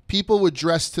nuts. People would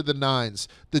dress to the nines.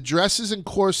 The dresses and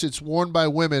corsets worn by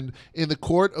women in the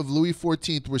court of Louis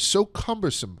XIV were so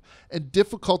cumbersome and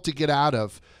difficult to get out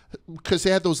of because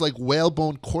they had those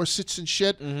whalebone corsets and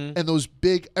shit and those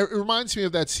big. It reminds me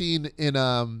of that scene in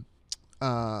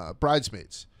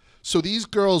Bridesmaids. So these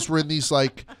girls were in these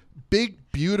big,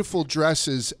 beautiful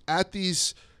dresses at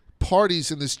these parties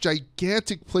in this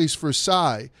gigantic place,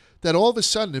 Versailles, that all of a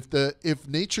sudden, if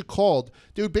nature called,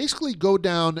 they would basically go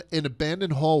down an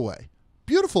abandoned hallway.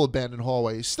 Beautiful abandoned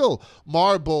hallway. Still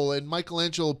marble and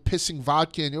Michelangelo pissing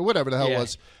vodka in or whatever the hell it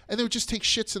was. And they would just take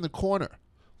shits in the corner.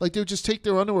 They would just take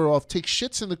their underwear off, take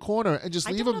shits in the corner, and just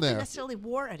leave them there. I don't know if they necessarily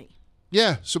wore any.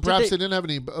 Yeah, so perhaps they didn't have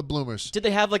any bloomers. Did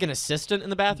they have an assistant in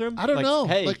the bathroom? I don't know.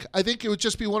 Hey. I think it would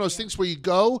just be one of those things where you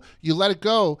go, you let it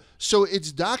go. So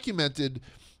it's documented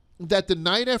that the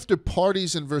night after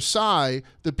parties in Versailles,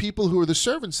 the people who were the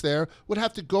servants there would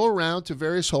have to go around to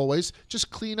various hallways, just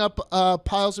clean up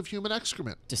piles of human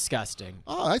excrement. Disgusting.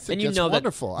 Oh, I think that's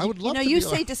wonderful. I would love to. You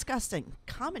say disgusting.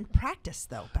 Common practice,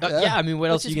 though. Yeah, I mean, what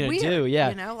else are you going to do?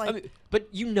 Yeah. But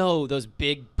those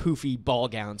big poofy ball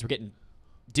gowns were getting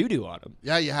doo-doo on them.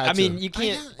 Yeah, you had to. I mean, you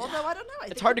can't. Well, no, I don't know.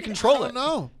 It's hard to control it.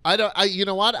 I don't know. You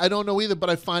know what? I don't know either,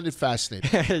 but I find it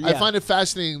fascinating. I find it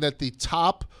fascinating that the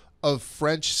top of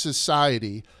French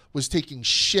society was taking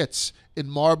shits in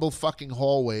marble fucking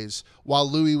hallways while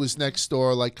Louis was next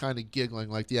door, kind of giggling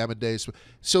like the Amadeus.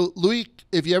 So Louis,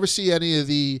 if you ever see any of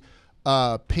the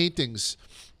paintings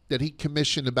that he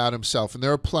commissioned about himself, and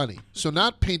there are plenty. So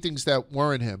not paintings that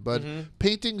weren't him, but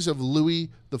paintings of Louis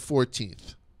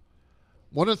XIV.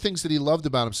 One of the things that he loved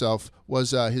about himself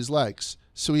was his legs.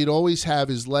 So he'd always have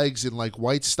his legs in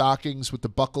white stockings with the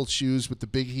buckled shoes with the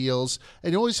big heels,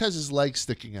 and he always has his legs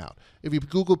sticking out. If you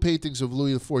Google paintings of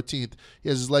Louis XIV, he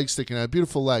has his legs sticking out,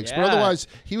 beautiful legs. Yeah. But otherwise,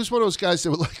 he was one of those guys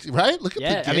that would right? Look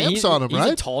at the gams on him, right?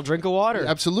 He's a tall drink of water.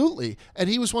 Absolutely. And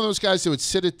he was one of those guys that would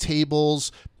sit at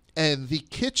tables, and the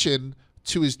kitchen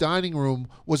to his dining room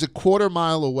was a quarter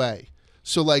mile away.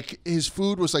 So his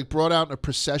food was brought out in a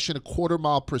procession, a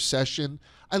quarter-mile procession.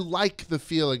 I like the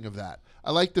feeling of that. I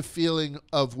like the feeling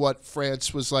of what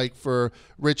France was like for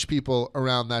rich people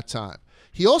around that time.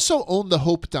 He also owned the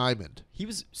Hope Diamond. He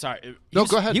was sorry. Go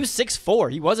ahead. He was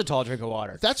 6'4". He was a tall drink of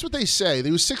water. That's what they say.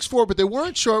 He was 6'4", but they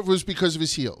weren't sure if it was because of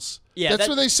his heels. Yeah, that's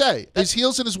what they say. His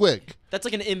heels and his wig. That's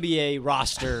like an NBA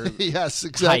roster. Yes,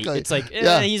 exactly. Height.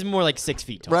 It's he's more 6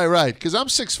 feet tall. Right. Because I'm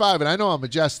 6'5", and I know I'm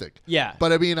majestic. Yeah.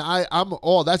 But I mean, I'm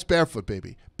that's barefoot,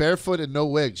 baby. Barefoot and no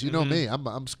wigs. You know me. I'm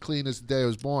as clean as the day I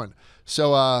was born.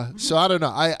 So I don't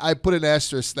know. I put an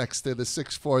asterisk next to the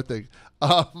 6'4" thing.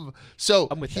 So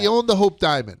he owned the Hope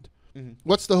Diamond.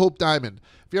 What's the Hope Diamond?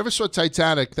 If you ever saw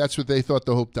Titanic, that's what they thought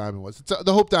the Hope Diamond was.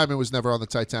 The Hope Diamond was never on the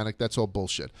Titanic. That's all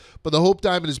bullshit. But the Hope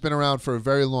Diamond has been around for a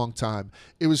very long time.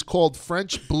 It was called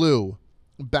French Blue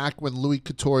back when Louis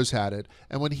XIV had it.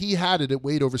 And when he had it, it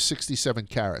weighed over 67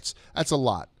 carats. That's a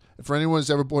lot. And for anyone who's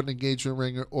ever bought an engagement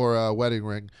ring or a wedding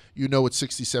ring, you know what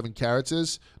 67 carats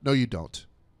is? No, you don't.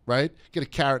 Right? Get a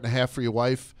carat and a half for your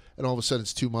wife, and all of a sudden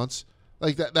it's 2 months.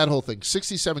 That whole thing.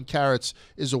 67 carats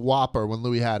is a whopper when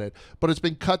Louis had it. But it's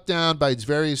been cut down by its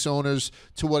various owners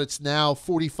to what it's now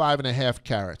 45 and a half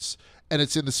carats. And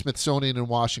it's in the Smithsonian in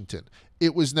Washington.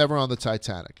 It was never on the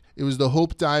Titanic. It was the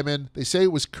Hope Diamond. They say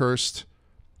it was cursed,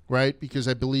 right? Because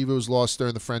I believe it was lost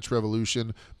during the French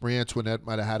Revolution. Marie Antoinette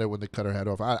might have had it when they cut her head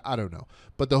off. I don't know.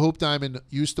 But the Hope Diamond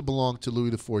used to belong to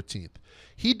Louis XIV.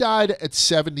 He died at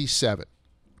 77.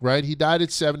 Right? He died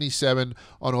at 77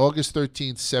 on August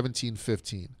 13th,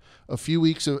 1715, a few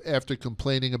weeks after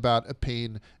complaining about a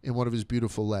pain in one of his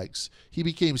beautiful legs. He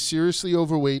became seriously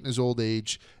overweight in his old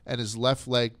age, and his left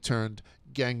leg turned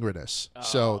gangrenous. Oh.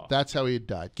 So that's how he had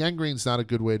died. Gangrene's not a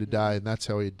good way to die, and that's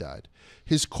how he had died.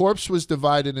 His corpse was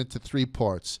divided into 3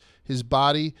 parts, his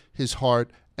body, his heart,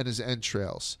 and his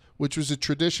entrails, which was a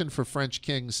tradition for French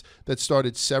kings that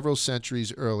started several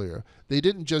centuries earlier. They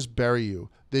didn't just bury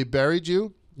you. They buried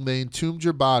you, They entombed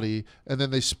your body, and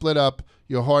then they split up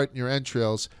your heart and your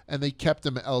entrails, and they kept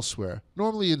them elsewhere,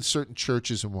 normally in certain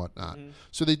churches and whatnot.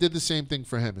 So they did the same thing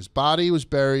for him. His body was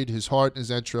buried, his heart and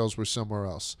his entrails were somewhere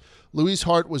else. Louis's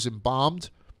heart was embalmed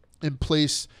and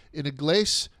placed in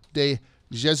Église des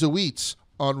Jésuites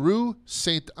on Rue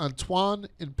Saint-Antoine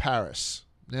in Paris.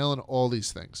 Nailing all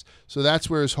these things. So that's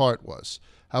where his heart was.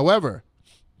 However,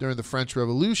 during the French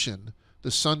Revolution,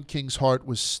 the Sun King's heart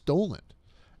was stolen,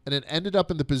 and it ended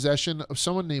up in the possession of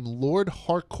someone named Lord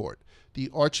Harcourt, the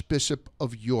Archbishop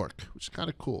of York, which is kind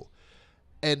of cool.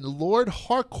 And Lord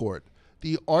Harcourt,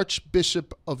 the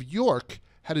Archbishop of York,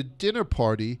 had a dinner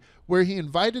party where he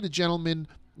invited a gentleman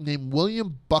named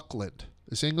William Buckland,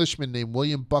 this Englishman named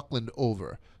William Buckland,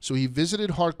 over. So he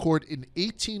visited Harcourt in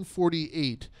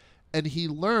 1848, and he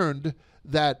learned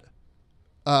that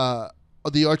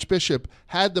the Archbishop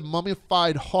had the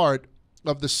mummified heart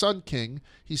of the Sun King.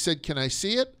 He said, "Can I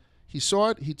see it?" He saw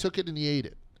it, he took it, and he ate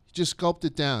it. He just gulped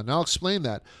it down. And I'll explain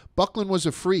that. Buckland was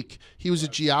a freak. He was a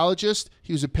geologist,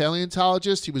 he was a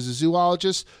paleontologist, he was a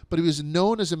zoologist, but he was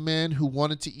known as a man who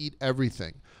wanted to eat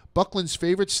everything. Buckland's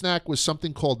favorite snack was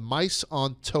something called mice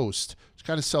on toast. It's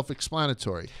kind of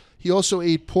self-explanatory. He also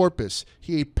ate porpoise,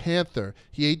 he ate panther,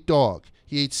 he ate dog,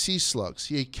 he ate sea slugs,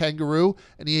 he ate kangaroo,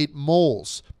 and he ate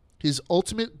moles. His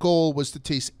ultimate goal was to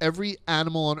taste every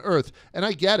animal on Earth. And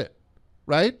I get it,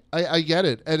 right? I get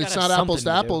it. And it's not apples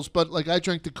to apples, but like I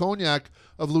drank the cognac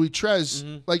of Louis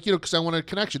XIII, like, you know, because I wanted a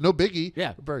connection. No biggie.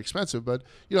 Yeah. Very expensive, but,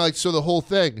 you know, like, so the whole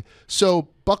thing. So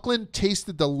Buckland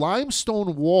tasted the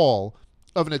limestone wall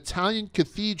of an Italian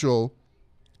cathedral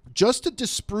just to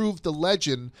disprove the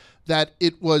legend that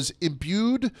it was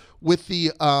imbued with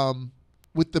the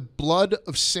blood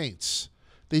of saints.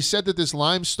 They said that this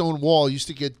limestone wall used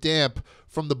to get damp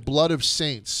from the blood of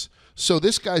saints. So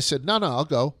this guy said, no, I'll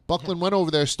go. Buckland went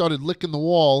over there, started licking the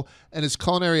wall, and his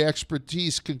culinary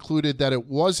expertise concluded that it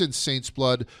wasn't saint's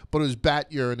blood, but it was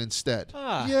bat urine instead.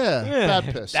 Bat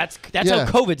piss. That's how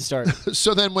COVID started.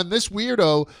 So then when this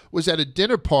weirdo was at a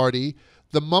dinner party,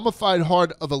 the mummified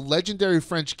heart of a legendary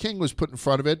French king was put in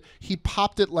front of it. He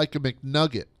popped it like a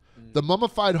McNugget. The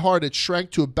mummified heart had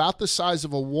shrank to about the size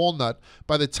of a walnut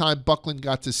by the time Buckland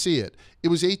got to see it. It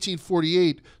was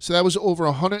 1848, so that was over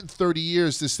 130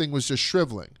 years this thing was just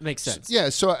shriveling. Makes sense.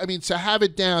 So I mean, to have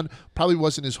it down probably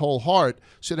wasn't his whole heart.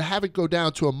 So to have it go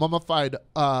down to a mummified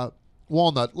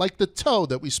walnut, like the toe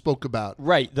that we spoke about.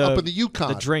 Right. Up in the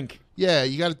Yukon. The drink. Yeah,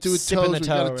 you got to do it toes. You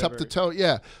got to tuck the toe.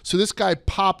 Yeah. So this guy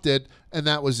popped it, and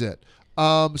that was it.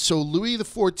 So Louis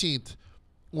XIV,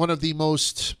 one of the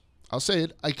most, I'll say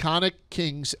it, iconic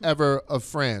kings ever of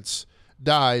France,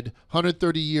 died.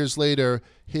 130 years later,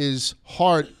 his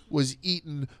heart was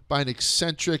eaten by an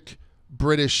eccentric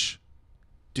British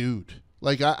dude.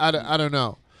 Like, I don't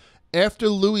know. After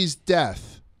Louis's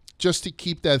death, just to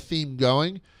keep that theme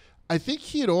going, I think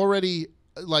he had already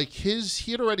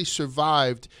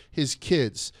survived his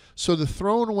kids. So the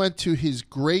throne went to his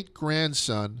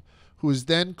great-grandson, who was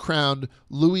then crowned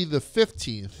Louis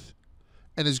XV.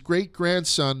 And his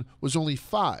great-grandson was only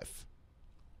 5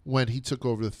 when he took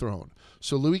over the throne.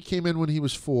 So Louis came in when he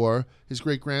was 4. His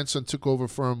great-grandson took over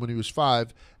for him when he was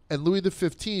 5. And Louis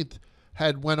XV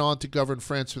had went on to govern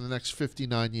France for the next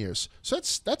 59 years. So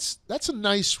that's a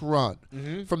nice run.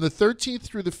 From the 13th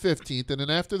through the 15th. And then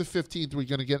after the 15th, we're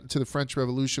going to get into the French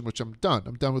Revolution, which I'm done.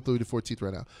 I'm done with Louis XIV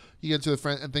right now. You get into the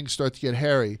French, and things start to get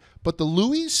hairy. But the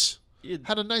Louis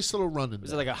had a nice little run in there.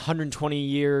 Was it like 120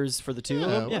 years for the two of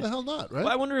them? Yeah, what the hell not, right?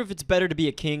 Well, I wonder if it's better to be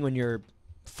a king when you're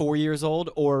 4 years old,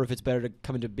 or if it's better to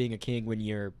come into being a king when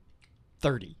you're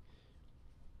 30.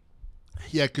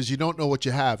 Yeah, because you don't know what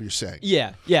you have. You're saying.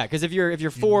 Yeah, because if you're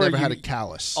 4, never had a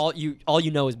callus. All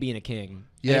you know is being a king.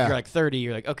 Yeah. And if you're like 30,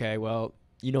 you're like, okay, well,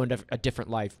 you know a different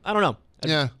life. I don't know.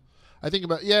 Yeah, I think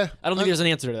about I don't think there's an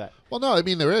answer to that. Well, no, I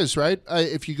mean there is, right?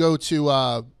 If you go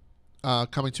to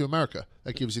Coming to America,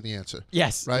 that gives you the answer.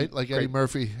 Yes. Right? Like Eddie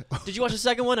Murphy. Did you watch the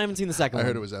second one? I haven't seen the second one. I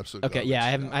heard it was absolutely okay. garbage. Yeah,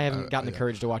 I haven't gotten the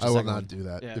courage to watch the second one. I will not do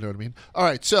that. Yeah. You know what I mean? All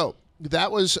right, so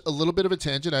that was a little bit of a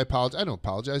tangent. I apologize. I don't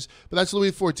apologize, but that's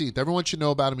Louis XIV. Everyone should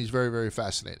know about him. He's very, very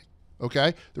fascinating.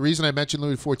 Okay? The reason I mentioned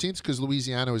Louis XIV is because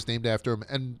Louisiana was named after him,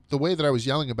 and the way that I was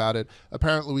yelling about it,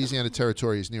 apparent Louisiana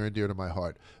territory is near and dear to my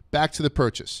heart. Back to the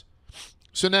purchase.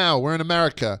 So now we're in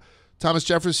America. Thomas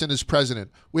Jefferson is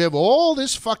president. We have all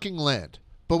this fucking land,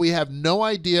 but we have no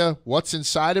idea what's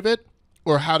inside of it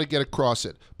or how to get across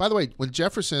it. By the way, when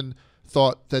Jefferson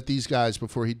thought that these guys,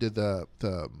 before he did the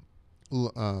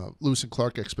Lewis and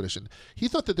Clark expedition, he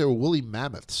thought that there were woolly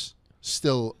mammoths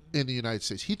still in the United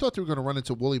States. He thought they were going to run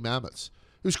into woolly mammoths.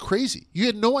 It was crazy. You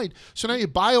had no idea. So now you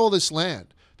buy all this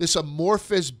land. this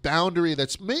amorphous boundary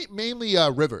that's mainly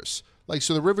rivers. Like,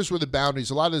 so the rivers were the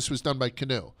boundaries. A lot of this was done by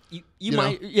canoe. You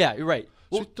might, yeah, you're right.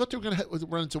 Well, so I thought they were going to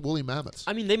run into woolly mammoths.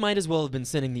 I mean, they might as well have been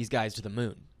sending these guys to the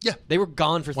moon. Yeah. They were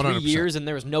gone for 3 100%. years, and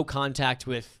there was no contact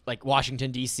with, like,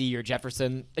 Washington, D.C. or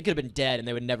Jefferson. They could have been dead, and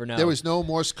they would never know. There was no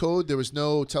Morse code. There was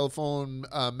no telephone,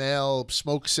 mail,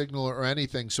 smoke signal, or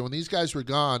anything. So when these guys were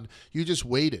gone, you just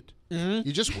waited. Mm-hmm.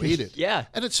 You just waited. Yeah.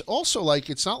 And it's also like,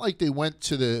 it's not like they went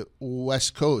to the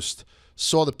West Coast,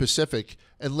 saw the Pacific,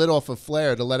 and lit off a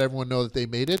flare to let everyone know that they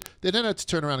made it. They didn't have to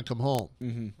turn around and come home.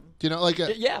 Mm-hmm. Do you know, like,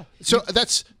 yeah. So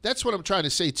that's what I'm trying to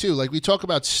say too. Like, we talk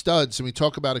about studs and we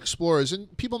talk about explorers,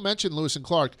 and people mention Lewis and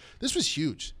Clark. This was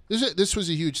huge. This was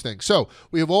a huge thing. So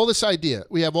we have all this idea.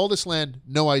 We have all this land.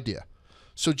 No idea.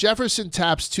 So Jefferson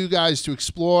taps 2 guys to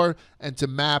explore and to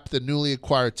map the newly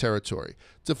acquired territory,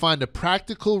 to find a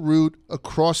practical route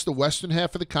across the western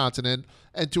half of the continent,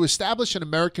 and to establish an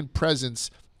American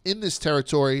presence in this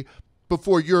territory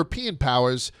before European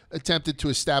powers attempted to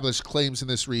establish claims in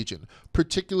this region,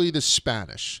 particularly the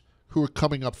Spanish, who were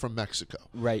coming up from Mexico.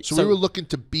 Right. So we were looking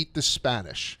to beat the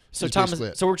Spanish. So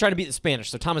we're trying to beat the Spanish.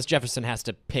 So Thomas Jefferson has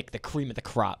to pick the cream of the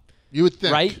crop. You would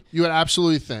think. Right? You would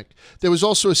absolutely think. There was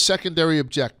also a secondary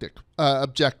objective,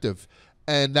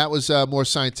 and that was more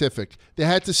scientific. They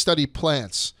had to study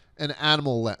plants and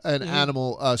animal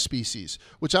species,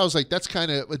 which I was like, that's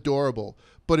kind of adorable.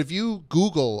 But if you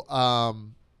Google,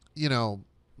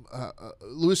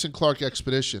 Lewis and Clark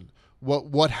expedition,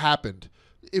 what happened?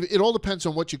 It all depends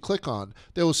on what you click on.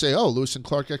 They will say, oh, Lewis and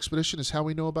Clark expedition is how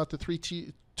we know about the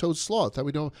 3-toed sloth. How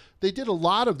we know they did a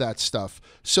lot of that stuff.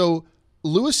 So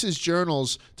Lewis's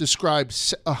journals described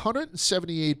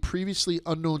 178 previously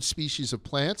unknown species of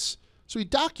plants. So he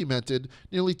documented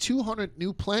nearly 200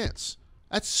 new plants.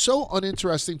 That's so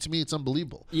uninteresting to me. It's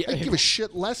unbelievable. Yeah. I give a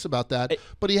shit less about that,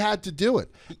 but he had to do it.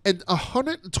 And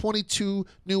 122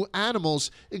 new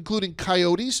animals, including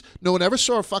coyotes. No one ever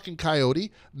saw a fucking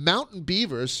coyote. Mountain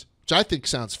beavers, which I think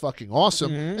sounds fucking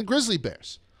awesome, and grizzly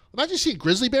bears. Imagine seeing a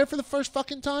grizzly bear for the first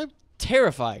fucking time.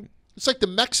 Terrifying. It's like the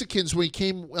Mexicans when he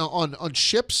came on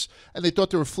ships and they thought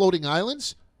they were floating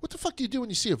islands. What the fuck do you do when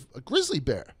you see a grizzly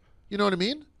bear? You know what I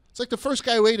mean? It's like the first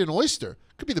guy who ate an oyster.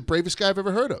 Could be the bravest guy I've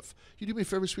ever heard of. You do me a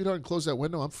favor, sweetheart, and close that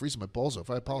window? I'm freezing my balls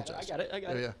off. I apologize. I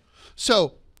got it. Yeah.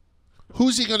 So,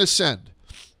 who's he going to send?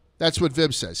 That's what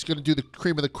Vibb says. He's going to do the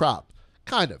cream of the crop.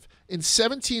 Kind of. In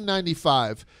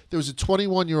 1795, there was a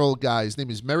 21-year-old guy. His name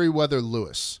is Meriwether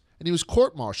Lewis. And he was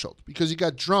court-martialed because he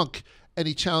got drunk and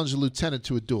he challenged a lieutenant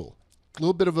to a duel. A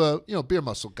little bit of a, beer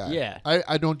muscle guy. Yeah.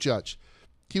 I don't judge.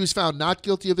 He was found not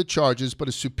guilty of the charges, but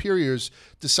his superiors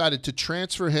decided to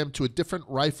transfer him to a different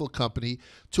rifle company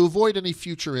to avoid any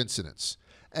future incidents.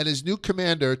 And his new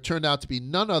commander turned out to be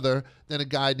none other than a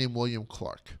guy named William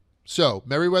Clark. So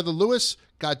Meriwether Lewis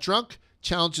got drunk,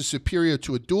 challenged his superior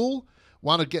to a duel,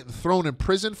 wound up getting thrown in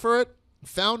prison for it,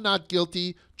 found not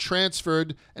guilty,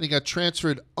 transferred, and he got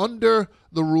transferred under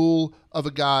the rule of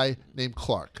a guy named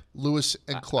Clark, Lewis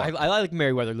and Clark. I like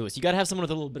Meriwether Lewis. You got to have someone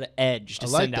with a little bit of edge to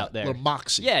send out there. A little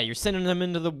moxie. Yeah, you're sending them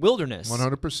into the wilderness.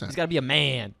 100%. He's got to be a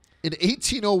man. In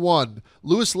 1801,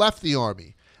 Lewis left the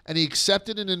Army, and he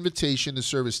accepted an invitation to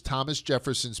serve as Thomas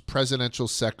Jefferson's presidential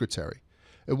secretary.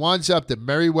 It winds up that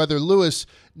Meriwether Lewis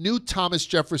knew Thomas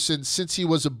Jefferson since he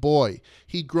was a boy.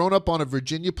 He'd grown up on a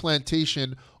Virginia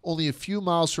plantation only a few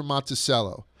miles from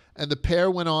Monticello, and the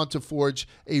pair went on to forge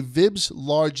a Vibbs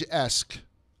Large-esque,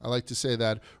 I like to say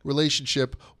that,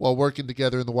 relationship while working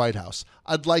together in the White House.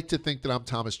 I'd like to think that I'm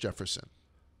Thomas Jefferson.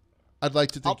 I'd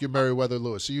like to think you're Meriwether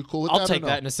Lewis. Are you cool with that? I'll take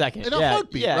that in a second. In a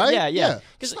heartbeat, right? Yeah.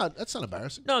 That's not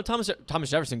embarrassing. No, Thomas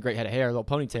Jefferson, great head of hair, little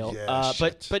ponytail. Yeah,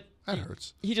 but that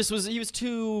hurts. He was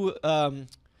too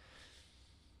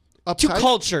Uptight? Too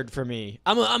cultured for me.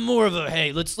 I'm more of a,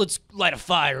 hey, let's light a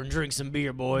fire and drink some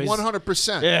beer, boys.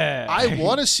 100%. Yeah. I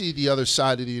want to see the other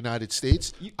side of the United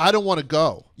States. I don't want to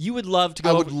go. You would love to go.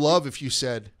 I would love if you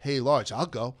said, hey, Large, I'll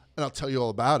go, and I'll tell you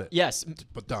all about it. Yes.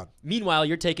 But done. Meanwhile,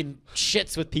 you're taking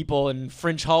shits with people in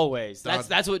French hallways.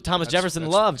 That's what Thomas Jefferson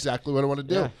loved. Exactly what I want to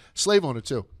do. Yeah. Slave owner,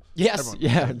 too. Yes.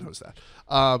 Everyone knows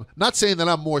that. Not saying that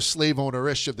I'm more slave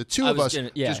owner-ish of the two of us,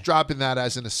 just dropping that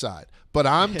as an aside. But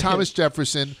I'm Thomas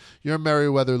Jefferson. You're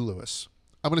Meriwether Lewis.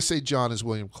 I'm going to say John is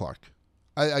William Clark.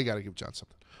 I got to give John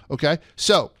something. Okay?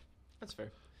 So. That's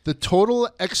fair. The total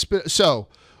So,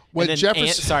 when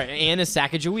Jefferson. Anne is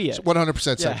Sacagawea. 100%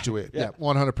 Sacagawea. Yeah,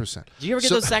 100%. Do you ever get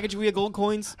those Sacagawea gold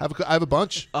coins? I have a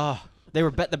bunch. They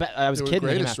were I was kidding.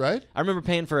 Greatest, right? I remember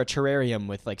paying for a terrarium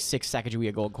with like 6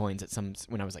 Sacagawea gold coins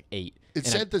when I was like 8. It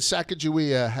said that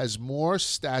Sacagawea has more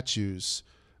statues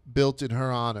built in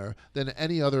her honor than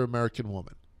any other American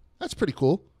woman. That's pretty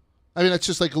cool. I mean, that's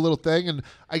just like a little thing, and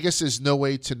I guess there's no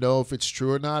way to know if it's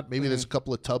true or not. Maybe there's a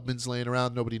couple of Tubmans laying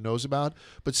around nobody knows about.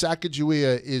 But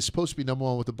Sacagawea is supposed to be number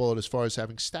one with the bullet as far as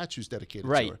having statues dedicated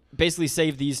to her. Basically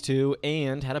saved these two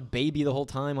and had a baby the whole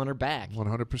time on her back.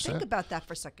 100%. Think about that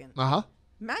for a second.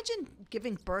 Imagine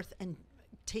giving birth and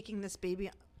taking this baby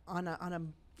on a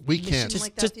we can't.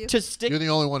 like that to stick. You're the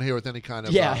only one here with any kind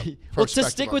of well, to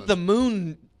stick with the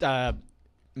moon.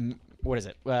 What is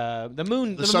it? The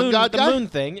moon. The sun god guy? The moon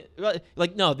thing.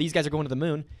 Like, no, these guys are going to the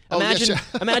moon. Imagine,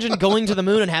 imagine going to the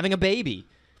moon and having a baby,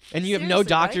 and you have no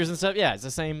doctors and stuff. Yeah, it's the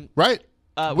same. Right.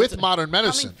 With modern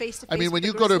medicine. I mean, when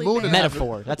you go to the moon and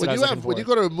metaphor, that's what I was looking for. When you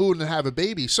go to the moon and have a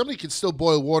baby, somebody can still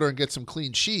boil water and get some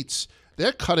clean sheets.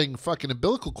 They're cutting fucking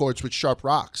umbilical cords with sharp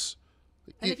rocks.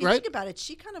 And if you think about it,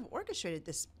 she kind of orchestrated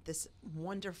this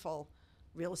wonderful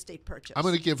real estate purchase. I'm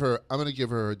gonna give her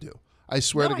her due. I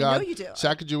swear to God, I know you do.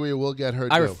 Sacagawea will get her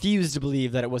due. I refuse to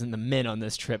believe that it wasn't the men on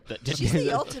this trip that did. She's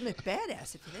the ultimate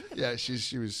badass, if you think about it. Yeah,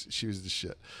 she was the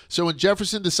shit. So when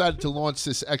Jefferson decided to launch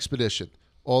this expedition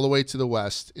all the way to the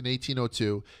west in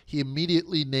 1802, he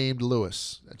immediately named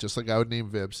Lewis, just like I would name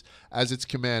Vibbs, as its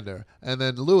commander. And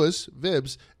then Lewis,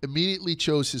 Vibbs, immediately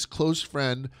chose his close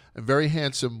friend and very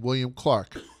handsome William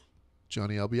Clark,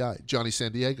 Johnny LBI, Johnny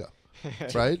San Diego.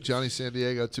 Right? Johnny San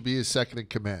Diego to be his second in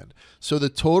command. So the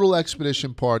total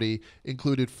expedition party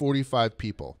included 45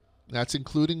 people. That's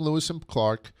including Lewis and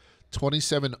Clark,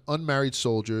 27 unmarried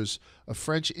soldiers, a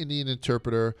French Indian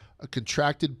interpreter, a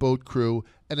contracted boat crew,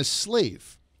 and a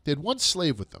slave. They had one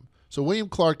slave with them. So William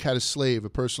Clark had a slave, a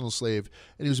personal slave,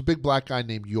 and he was a big black guy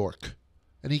named York.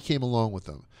 And he came along with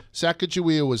them.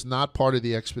 Sacagawea was not part of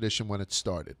the expedition when it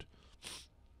started.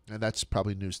 And that's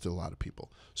probably news to a lot of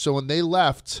people. So when they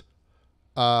left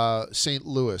St.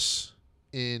 Louis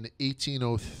in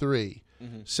 1803,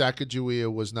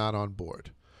 Sacagawea was not on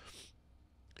board.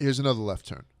 Here's another left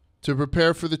turn. To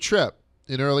prepare for the trip,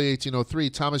 in early 1803,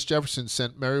 Thomas Jefferson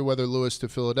sent Meriwether Lewis to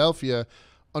Philadelphia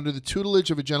under the tutelage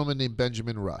of a gentleman named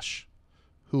Benjamin Rush,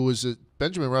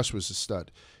 Benjamin Rush was a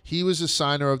stud. He was a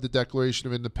signer of the Declaration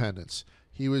of Independence.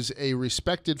 He was a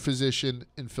respected physician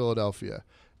in Philadelphia.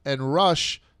 And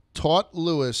Rush taught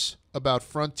Lewis about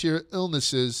frontier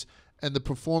illnesses and the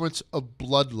performance of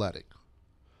bloodletting.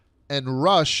 And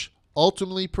Rush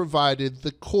ultimately provided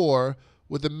the Corps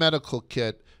with a medical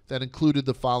kit that included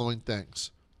the following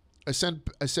things. I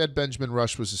said Benjamin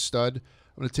Rush was a stud.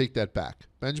 I'm going to take that back.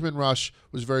 Benjamin Rush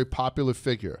was a very popular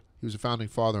figure. He was a founding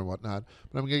father and whatnot.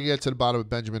 But I'm going to get to the bottom of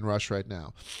Benjamin Rush right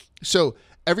now. So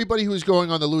everybody who was going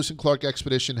on the Lewis and Clark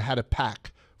expedition had a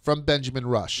pack from Benjamin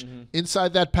Rush.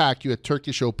 Inside that pack, you had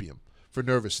Turkish opium for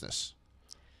nervousness.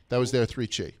 That was their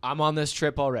 3-chi. I'm on this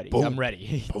trip already. Boom. I'm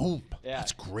ready. Boom. Yeah.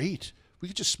 That's great. We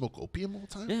could just smoke opium all the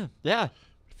time. Yeah. Yeah.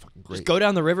 Fucking great. Just go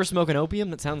down the river smoking opium.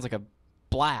 That sounds like a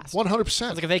blast. 100%.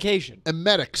 Sounds like a vacation.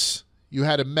 Emetics. You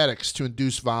had emetics to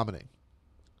induce vomiting.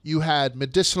 You had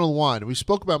medicinal wine. We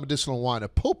spoke about medicinal wine. A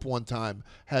pope one time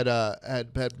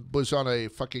was on a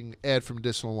fucking ad for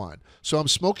medicinal wine. So I'm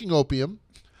smoking opium.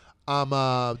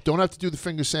 Don't have to do the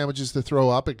finger sandwiches to throw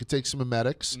up. I could take some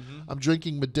emetics. I'm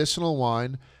drinking medicinal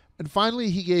wine. And finally,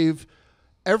 he gave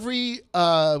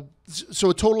so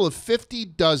a total of 50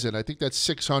 dozen, I think that's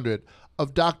 600,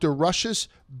 of Dr. Rush's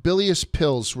bilious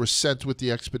pills were sent with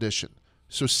the expedition.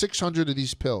 So 600 of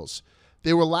these pills.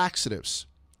 They were laxatives.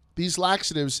 These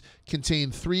laxatives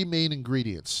contained 3 main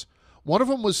ingredients. One of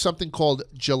them was something called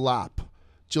jalap.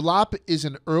 Jalap is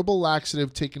an herbal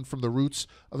laxative taken from the roots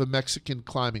of a Mexican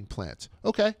climbing plant.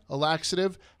 Okay, a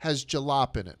laxative has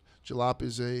jalap in it. Jalap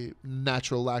is a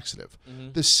natural laxative.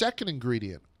 The second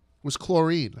ingredient was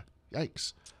chlorine.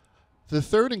 Yikes. The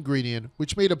third ingredient,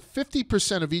 which made up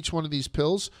 50% of each one of these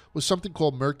pills, was something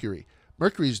called mercury.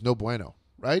 Mercury is no bueno,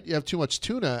 right? You have too much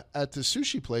tuna at the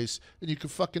sushi place and you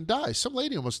could fucking die. Some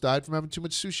lady almost died from having too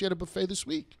much sushi at a buffet this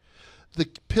week. The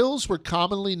pills were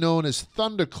commonly known as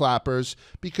thunderclappers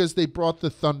because they brought the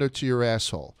thunder to your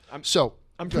asshole.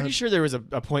 I'm pretty sure there was a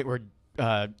point where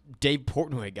Dave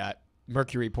Portnoy got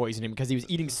mercury poisoning because he was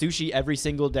eating sushi every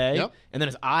single day, and then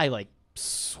his eye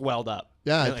swelled up.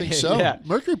 Yeah, I think so. Yeah.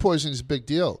 Mercury poisoning is a big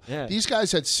deal. Yeah. These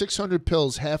guys had 600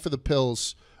 pills, half of the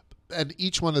pills, and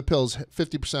each one of the pills,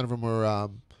 50% of them were,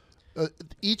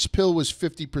 each pill was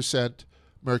 50%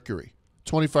 mercury,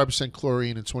 25%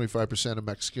 chlorine, and 25% of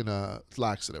Mexican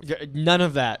laxative. None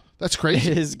of that. That's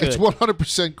crazy. Is good. It's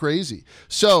 100% crazy.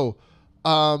 So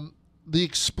the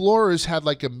explorers had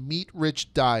a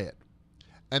meat-rich diet,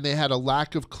 and they had a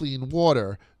lack of clean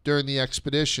water during the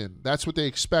expedition. That's what they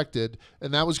expected,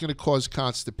 and that was going to cause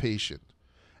constipation.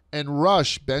 And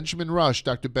Rush, Benjamin Rush,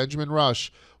 Dr. Benjamin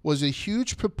Rush, was a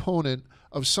huge proponent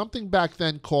of something back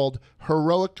then called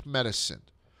heroic medicine.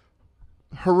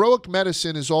 Heroic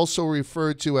medicine is also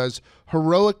referred to as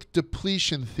heroic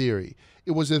depletion theory.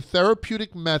 It was a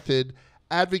therapeutic method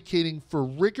advocating for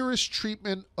rigorous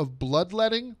treatment of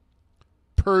bloodletting,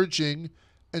 purging,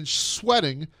 and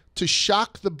sweating to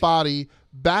shock the body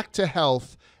back to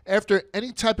health after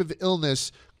any type of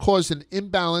illness caused an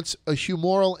imbalance, a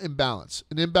humoral imbalance,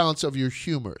 an imbalance of your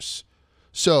humors.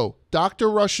 So Dr.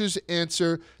 Rush's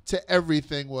answer to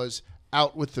everything was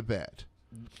out with the bad,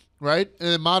 right? And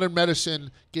then modern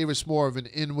medicine gave us more of an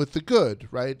in with the good,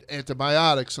 right?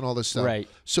 Antibiotics and all this stuff. Right.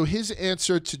 So his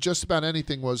answer to just about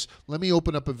anything was, let me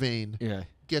open up a vein,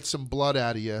 get some blood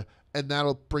out of you, and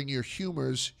that'll bring your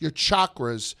humors, your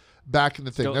chakras back in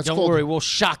the thing. Don't worry, we'll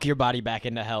shock your body back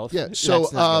into health. Yeah,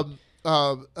 so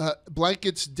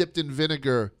blankets dipped in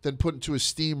vinegar, then put into a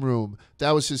steam room.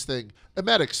 That was his thing.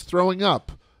 Emetics, throwing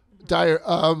up,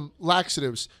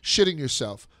 laxatives, shitting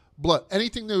yourself, blood,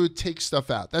 anything that would take stuff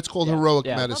out. That's called heroic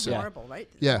medicine. Marvel, right?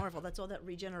 Marvel, that's all that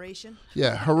regeneration.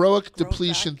 Yeah, heroic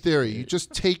depletion theory. You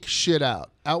just take shit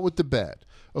out with the bed.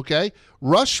 Okay?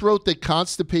 Rush wrote that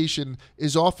constipation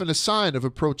is often a sign of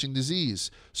approaching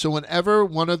disease. So whenever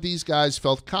one of these guys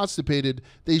felt constipated,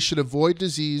 they should avoid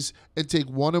disease and take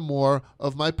one or more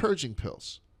of my purging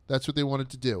pills. That's what they wanted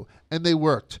to do. And they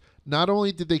worked. Not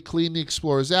only did they clean the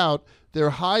explorers out, their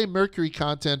high mercury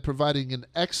content providing an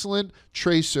excellent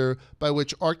tracer by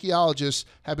which archaeologists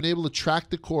have been able to track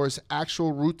the core's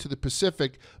actual route to the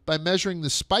Pacific by measuring the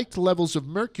spiked levels of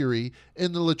mercury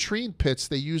in the latrine pits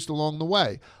they used along the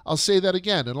way. I'll say that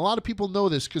again, and a lot of people know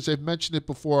this because I've mentioned it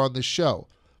before on this show.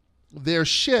 Their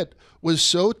shit was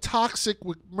so toxic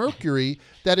with mercury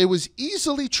that it was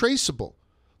easily traceable.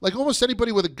 Like almost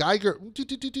anybody with a Geiger,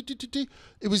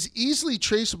 it was easily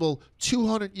traceable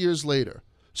 200 years later.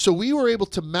 So we were able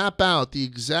to map out the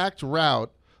exact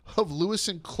route of Lewis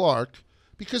and Clark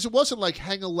because it wasn't like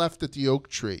hang a left at the oak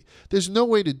tree. There's no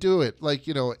way to do it like,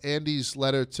 Andy's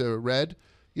letter to Red,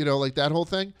 like that whole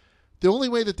thing. The only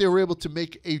way that they were able to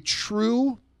make a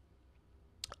true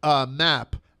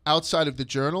map outside of the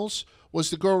journals was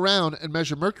to go around and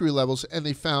measure mercury levels, and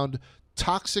they found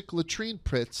toxic latrine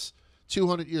pits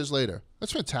 200 years later.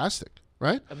 That's fantastic.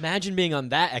 Right? Imagine being on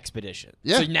that expedition.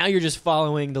 Yeah. So now you're just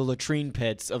following the latrine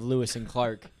pits of Lewis and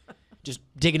Clark, just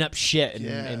digging up shit,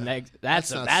 and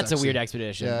that's a weird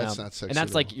expedition. Yeah, that's not sexy. And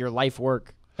that's like your life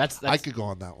work. That's I could go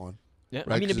on that one. Yeah,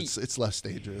 right? It's less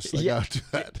dangerous. Like, I would do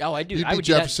that. Oh, I do. You'd be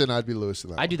Jefferson, I'd be Lewis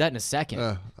in that. I'd do that in a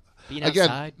second. Being Again,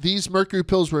 outside. These mercury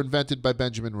pills were invented by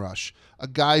Benjamin Rush, a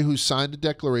guy who signed a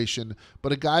declaration,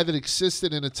 but a guy that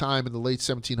existed in a time in the late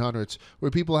 1700s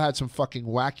where people had some fucking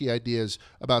wacky ideas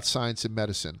about science and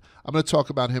medicine. I'm going to talk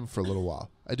about him for a little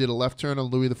while. I did a left turn on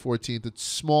Louis XIV, a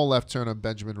small left turn on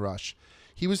Benjamin Rush.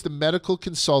 He was the medical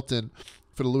consultant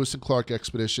for the Lewis and Clark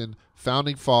expedition,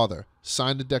 founding father,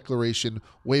 signed the declaration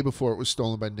way before it was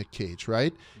stolen by Nick Cage,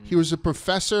 right? He was a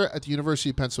professor at the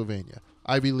University of Pennsylvania,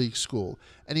 Ivy League school,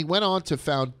 and he went on to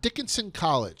found Dickinson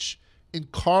College in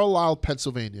Carlisle,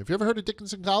 Pennsylvania. Have you ever heard of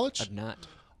Dickinson College? I've not.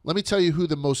 Let me tell you who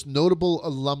the most notable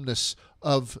alumnus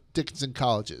of Dickinson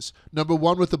College is. Number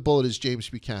one with a bullet is James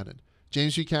Buchanan.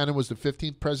 James Buchanan was the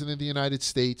 15th president of the United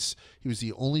States. He was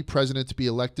the only president to be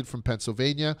elected from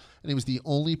Pennsylvania, and he was the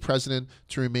only president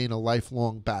to remain a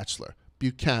lifelong bachelor.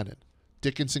 Buchanan,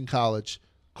 Dickinson College,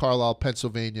 Carlisle,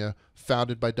 Pennsylvania,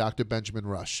 founded by Dr. Benjamin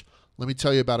Rush. Let me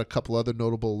tell you about a couple other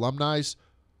notable alumnus.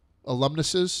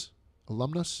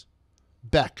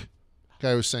 Beck,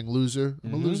 guy who sang "Loser,"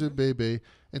 I'm a loser, baby.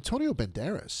 Antonio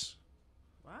Banderas.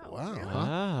 Wow. Really?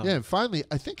 Huh? Yeah, and finally,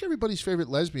 I think everybody's favorite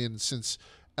lesbian since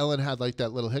Ellen had like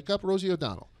that little hiccup, Rosie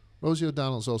O'Donnell. Rosie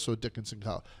O'Donnell is also a Dickinson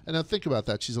College. And now think about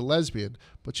that. She's a lesbian,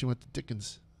 but she went to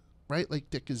Dickens, right?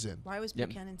 Like Dick is in. Why was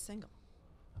Buchanan single?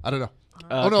 I don't know.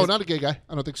 Oh no, not a gay guy.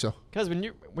 I don't think so. Because when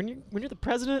you're the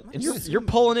president and you're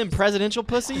pulling in presidential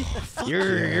pussy,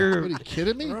 you're are you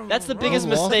kidding me? That's the biggest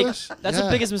mistake. That's the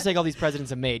biggest mistake all these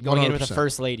presidents have made, going 100%. In with a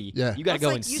first lady. Yeah. You got to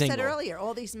go in single. You said earlier,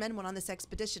 all these men went on this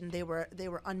expedition. They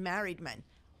were unmarried men.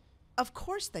 Of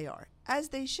course they are, as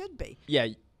they should be. Yeah,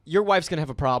 your wife's gonna have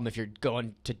a problem if you're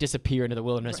going to disappear into the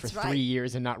wilderness for 3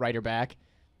 years and not write her back.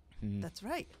 That's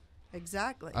right.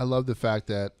 Exactly. I love the fact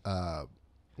that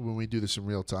when we do this in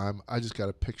real time, I just got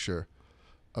a picture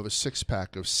of a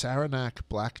 6-pack of Saranac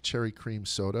Black Cherry Cream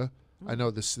Soda. I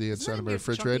know this is the inside of my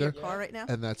refrigerator, car right now?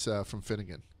 and that's from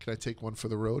Finnegan. Can I take one for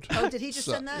the road? Oh, did he just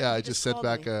send that? Yeah, I just sent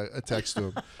back a text to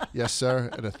him. Yes,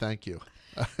 sir, and a thank you.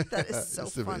 That is so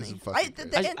funny.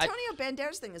 The Antonio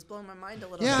Banderas thing has blown my mind a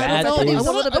little bit. I don't know. He's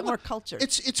a little bit more cultured.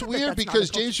 It's weird because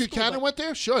James Buchanan went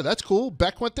there. Sure, that's cool.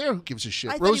 Beck went there. Who gives a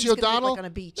shit? I Rosie O'Donnell. Like on a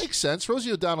beach. Makes sense.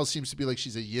 Rosie O'Donnell seems to be like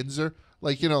she's a Yinzer.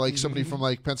 Like, like somebody from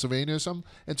like Pennsylvania or something.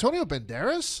 Antonio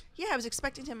Banderas? Yeah, I was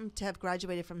expecting him to have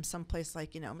graduated from someplace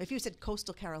like, if you said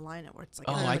coastal Carolina where it's like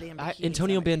everybody in bikinis.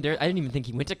 Antonio Banderas, I didn't even think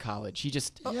he went to college. He's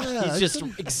just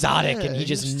exotic and he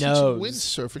just knows.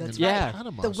 Windsurfing in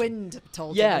Panama. The wind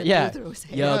told him to go through his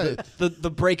hair. The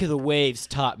break of the waves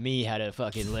taught me how to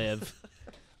fucking live.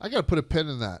 I got to put a pin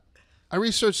in that. I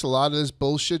researched a lot of this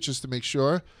bullshit just to make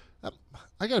sure.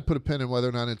 I got to put a pin in whether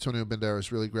or not Antonio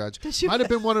Banderas really graduated. Might have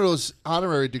been one of those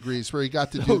honorary degrees where he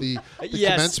got to do the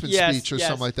commencement speech or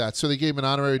something like that. So they gave him an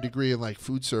honorary degree in like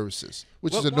food services,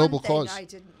 which is a noble cause. I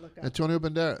didn't look up. Antonio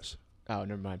Banderas. Oh,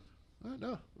 never mind.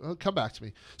 No, come back to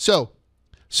me.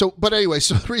 But anyway,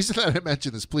 so the reason that I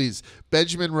mentioned this, please,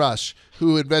 Benjamin Rush,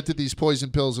 who invented these poison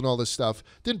pills and all this stuff,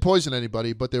 didn't poison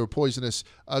anybody, but they were poisonous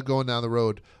going down the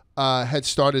road, had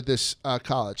started this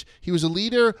college. He was a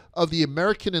leader of the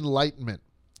American Enlightenment.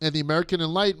 And the American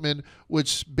Enlightenment,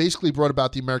 which basically brought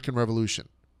about the American Revolution,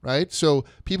 right? So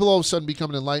people all of a sudden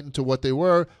becoming enlightened to what they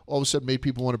were, all of a sudden made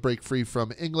people want to break free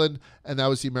from England, and that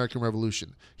was the American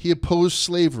Revolution. He opposed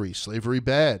slavery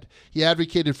bad. He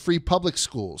advocated free public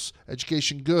schools,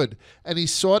 education good, and he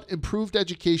sought improved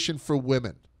education for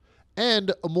women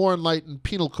and a more enlightened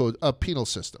penal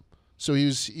system. So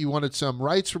he wanted some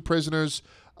rights for prisoners,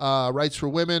 rights for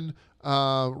women,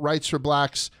 rights for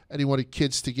blacks, and he wanted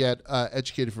kids to get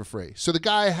educated for free. So the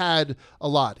guy had a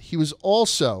lot. He was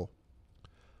also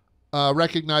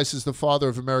recognized as the father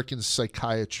of American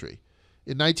psychiatry.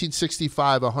 In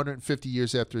 1965, 150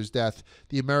 years after his death,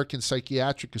 the American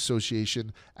Psychiatric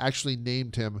Association actually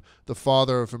named him the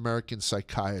father of American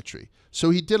psychiatry.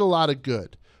 So he did a lot of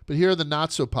good. But here are the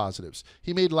not-so-positives.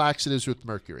 He made laxatives with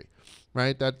mercury,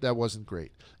 right? That wasn't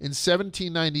great. In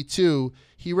 1792,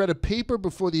 he read a paper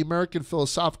before the American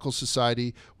Philosophical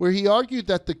Society where he argued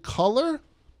that the color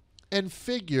and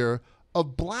figure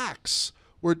of blacks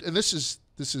were, and this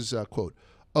is a quote,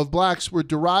 of blacks were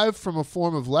derived from a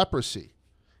form of leprosy.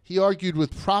 He argued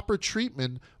with proper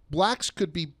treatment, blacks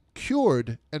could be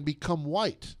cured and become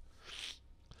white.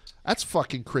 That's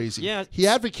fucking crazy. Yeah. He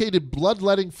advocated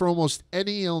bloodletting for almost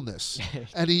any illness,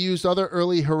 and he used other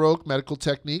early heroic medical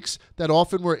techniques that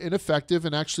often were ineffective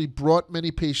and actually brought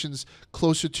many patients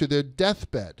closer to their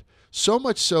deathbed. So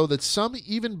much so that some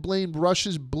even blamed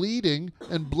Rush's bleeding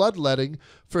and bloodletting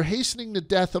for hastening the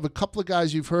death of a couple of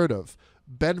guys you've heard of,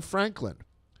 Ben Franklin,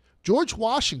 George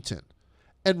Washington,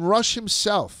 and Rush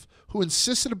himself, who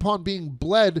insisted upon being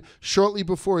bled shortly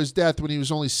before his death when he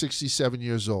was only 67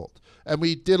 years old. And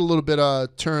we did a little bit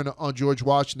of turn on George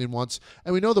Washington once.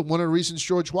 And we know that one of the reasons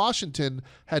George Washington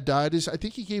had died is I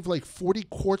think he gave like 40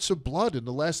 quarts of blood in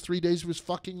the last 3 days of his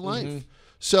fucking life. Mm-hmm.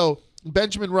 So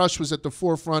Benjamin Rush was at the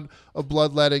forefront of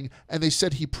bloodletting, and they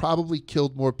said he probably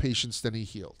killed more patients than he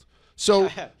healed. So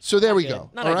there we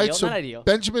go. Not ideal, not ideal.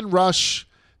 Benjamin Rush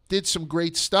did some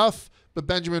great stuff. But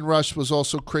Benjamin Rush was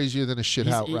also crazier than a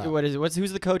shit-out rat.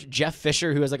 Who's the coach? Jeff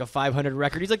Fisher, who has like a 500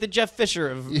 record. He's like the Jeff Fisher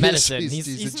of medicine.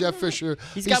 He's the Jeff Fisher.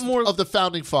 He's got more of the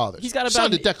founding fathers. He's got about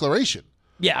signed the Declaration.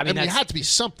 Yeah, I mean it had to be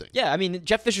something. Yeah, I mean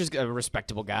Jeff Fisher's a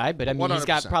respectable guy, but I mean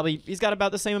 100%. he's got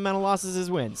about the same amount of losses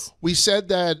as wins. We said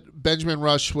that Benjamin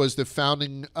Rush was the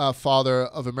founding father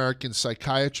of American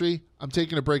psychiatry. I'm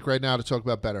taking a break right now to talk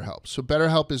about BetterHelp. So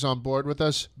BetterHelp is on board with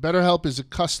us. BetterHelp is a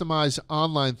customized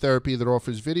online therapy that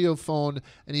offers video, phone,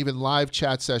 and even live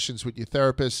chat sessions with your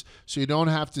therapist, so you don't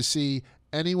have to see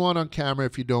anyone on camera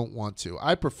if you don't want to.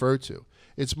 I prefer to.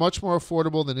 It's much more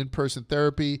affordable than in-person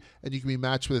therapy, and you can be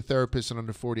matched with a therapist in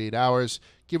under 48 hours.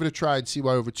 Give it a try and see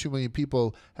why over 2 million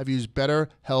people have used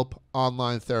BetterHelp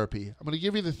online therapy. I'm going to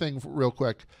give you the thing real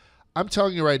quick. I'm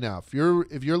telling you right now, if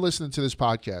you're listening to this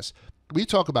podcast, we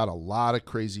talk about a lot of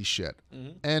crazy shit.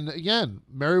 Mm-hmm. And again,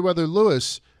 Meriwether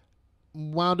Lewis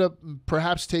wound up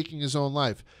perhaps taking his own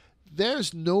life.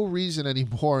 There's no reason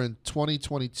anymore in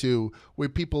 2022 where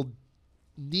people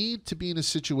need to be in a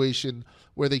situation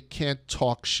where they can't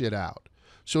talk shit out.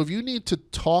 So if you need to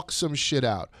talk some shit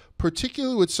out,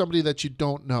 particularly with somebody that you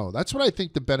don't know, that's what I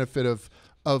think the benefit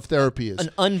of therapy is. An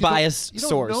unbiased source. You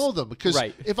don't know them because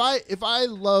right. if I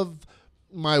love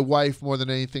my wife more than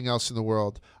anything else in the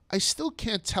world, I still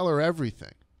can't tell her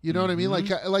everything. You know what I mean?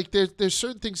 Like there's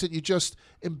certain things that you just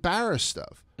embarrassed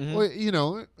of. Mm-hmm. Or, you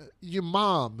know, your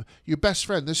mom, your best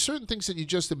friend. There's certain things that you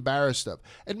just embarrassed of.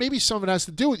 And maybe some of it has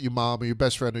to do with your mom or your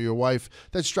best friend or your wife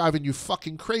that's driving you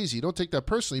fucking crazy. Don't take that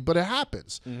personally, but it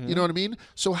happens. Mm-hmm. You know what I mean?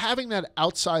 So having that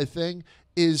outside thing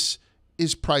is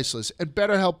is priceless, and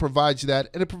BetterHelp provides that,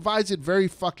 and it provides it very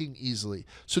fucking easily.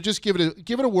 So just give it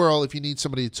a whirl if you need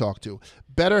somebody to talk to.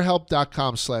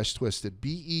 BetterHelp.com/twisted.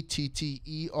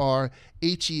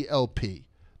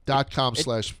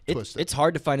 BetterHelp.com/twisted. It's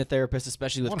hard to find a therapist,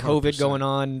 especially with 100%. COVID going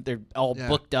on. They're all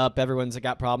booked up. Everyone's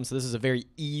got problems. So this is a very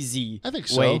easy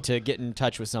way to get in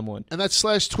touch with someone. And that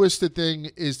 /twisted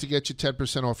thing is to get you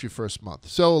 10% off your first month.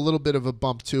 So a little bit of a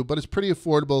bump too, but it's pretty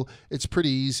affordable. It's pretty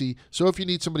easy. So if you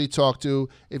need somebody to talk to,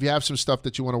 if you have some stuff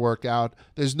that you want to work out,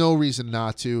 there's no reason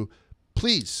not to.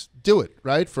 Please do it,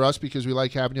 right? For us, because we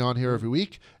like having you on here every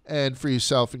week. And for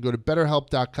yourself, and go to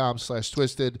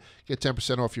BetterHelp.com/twisted. Get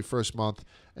 10% off your first month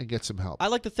and get some help. I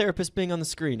like the therapist being on the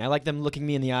screen. I like them looking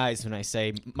me in the eyes when I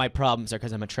say my problems are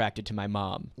because I'm attracted to my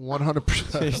mom.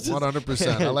 100%.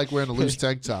 100%. I like wearing a loose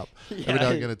tank top. Every now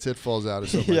and again a tit falls out or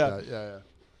something like that. Yeah.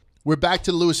 We're back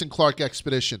to the Lewis and Clark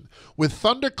expedition. With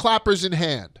thunderclappers in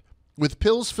hand, with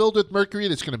pills filled with mercury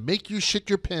that's going to make you shit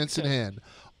your pants in hand.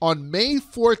 On May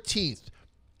 14th,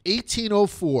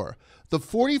 1804, the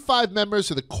 45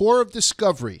 members of the Corps of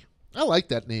Discovery, I like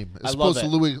that name, as opposed to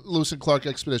Lewis and Clark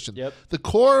Expedition. Yep. The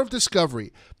Corps of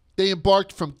Discovery, they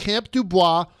embarked from Camp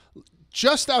Dubois,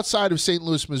 just outside of St.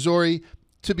 Louis, Missouri,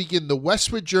 to begin the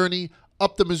westward journey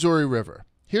up the Missouri River.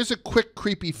 Here's a quick,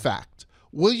 creepy fact.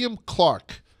 William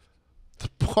Clark,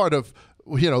 part of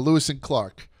Lewis and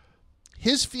Clark,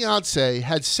 his fiancée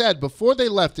had said before they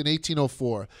left in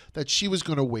 1804 that she was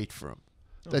going to wait for him.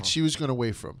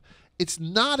 It's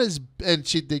not as, and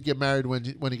she did get married when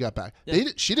he got back. Yeah.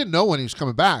 She didn't know when he was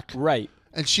coming back. Right.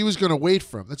 And she was going to wait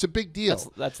for him. That's a big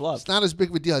deal. That's love. It's not as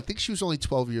big of a deal. I think she was only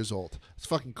 12 years old. It's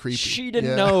fucking creepy. She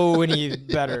didn't know any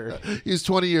better. He was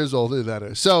 20 years older than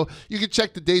her. So you can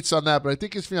check the dates on that, but I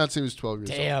think his fiancée was 12 years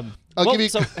old. Damn.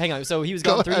 Hang on. So he was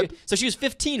gone 3 years. So she was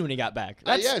 15 when he got back.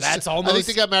 That's almost. I think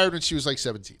they got married when she was like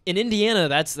 17. In Indiana,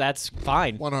 that's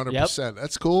fine. 100%. Yep.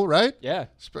 That's cool, right? Yeah.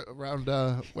 Around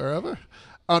wherever.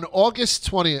 On August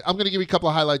 20th, I'm going to give you a couple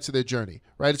of highlights of their journey,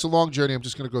 right? It's a long journey. I'm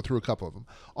just going to go through a couple of them.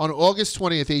 On August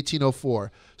 20th,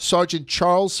 1804, Sergeant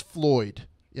Charles Floyd,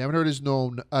 you haven't heard his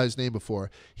name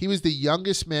before, he was the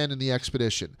youngest man in the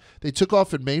expedition. They took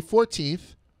off on May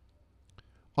 14th.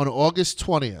 On August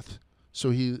 20th,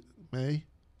 so May,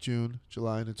 June,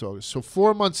 July, and it's August. So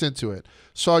 4 months into it,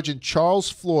 Sergeant Charles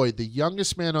Floyd, the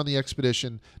youngest man on the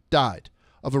expedition, died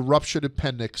of a ruptured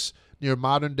appendix near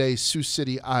modern-day Sioux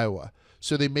City, Iowa.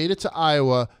 So they made it to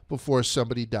Iowa before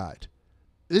somebody died.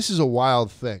 This is a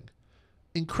wild thing.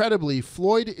 Incredibly,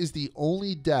 Floyd is the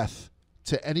only death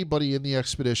to anybody in the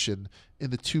expedition in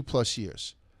the 2+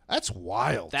 years. That's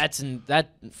wild.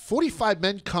 45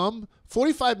 men come,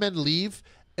 45 men leave,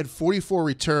 and 44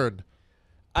 return.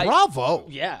 Bravo.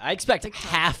 I expect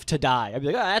half to die. I'd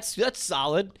be like, that's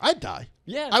solid. I'd die.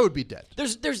 Yeah. I would be dead.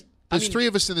 There's 3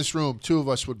 of us in this room. 2 of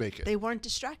us would make it. They weren't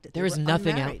distracted. There is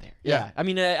nothing out there. Yeah. I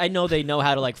mean, I know they know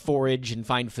how to forage and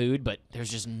find food, but there's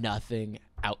just nothing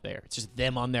out there. It's just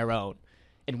them on their own.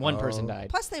 And one person died.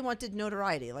 Plus, they wanted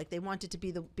notoriety. They wanted to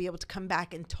be able to come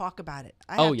back and talk about it.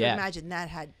 I have to imagine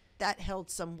that held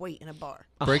some weight in a bar.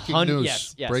 Breaking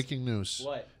news. Yes. Breaking news.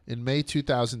 What? In May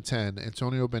 2010,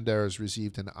 Antonio Banderas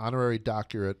received an honorary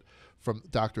doctorate from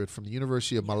the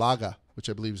University of Malaga, which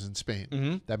I believe is in Spain.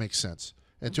 Mm-hmm. That makes sense.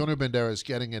 Antonio Banderas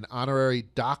getting an honorary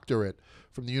doctorate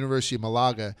from the University of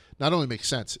Malaga not only makes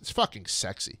sense, it's fucking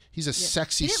sexy. He's a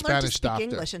sexy Spanish doctor. He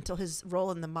didn't learn to speak English until his role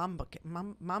in the Mambo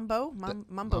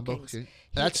Kings. Okay.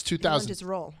 That's 2000. His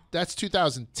role. That's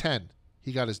 2010.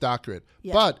 He got his doctorate.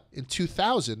 Yeah. But in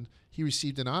 2000, he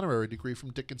received an honorary degree from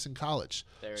Dickinson College.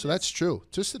 So that's true.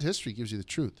 Twisted History gives you the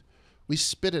truth. We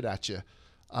spit it at you.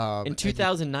 In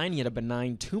 2009, he had a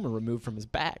benign tumor removed from his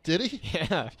back. Did he?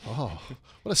 Yeah. Oh,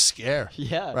 what a scare.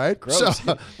 Yeah. Right? Gross.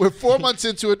 So we're 4 months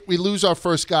into it. We lose our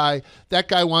first guy. That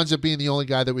guy winds up being the only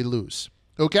guy that we lose.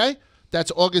 Okay?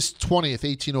 That's August 20th,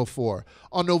 1804.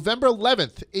 On November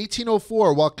 11th,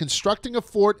 1804, while constructing a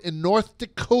fort in North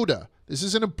Dakota, this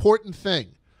is an important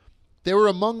thing, they were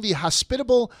among the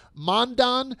hospitable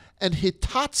Mandan and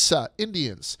Hitatsa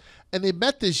Indians, and they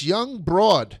met this young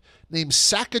broad named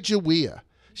Sacagawea.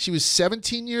 She was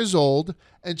 17 years old,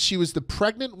 and she was the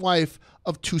pregnant wife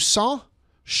of Toussaint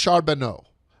Charbonneau,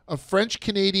 a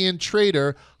French-Canadian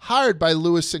trader hired by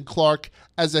Lewis and Clark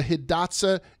as a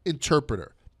Hidatsa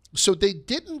interpreter. So they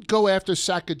didn't go after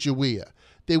Sacagawea.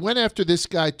 They went after this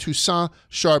guy, Toussaint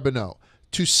Charbonneau.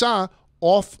 Toussaint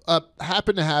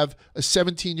happened to have a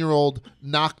 17-year-old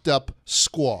knocked up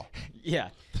squaw. Yeah.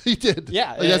 He did.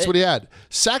 Yeah. That's what he had.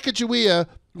 Sacagawea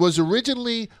was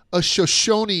originally a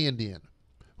Shoshone Indian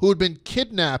who had been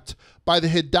kidnapped by the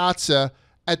Hidatsa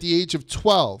at the age of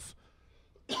 12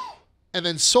 and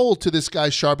then sold to this guy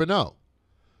Charbonneau.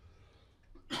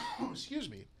 excuse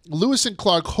me, Lewis and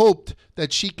Clark hoped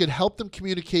that she could help them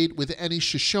communicate with any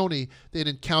Shoshone they'd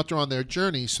encounter on their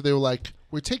journey. So they were like,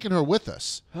 we're taking her with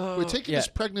us. We're taking this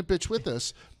pregnant bitch with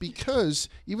us because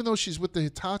even though she's with the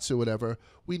Hitatsu or whatever,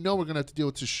 we know we're going to have to deal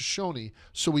with the Shoshone.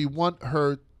 So we want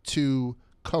her to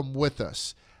come with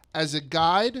us. As a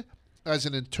guide, as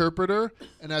an interpreter,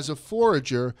 and as a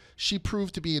forager, she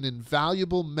proved to be an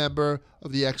invaluable member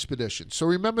of the expedition. So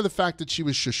remember the fact that she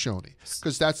was Shoshone,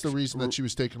 because that's the reason that she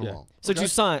was taken along. So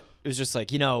Toussaint was just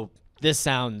like, this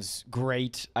sounds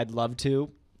great. I'd love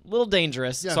to. A little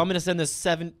dangerous. So I'm going to send this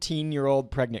 17-year-old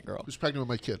pregnant girl. Who's pregnant with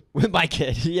my kid. With my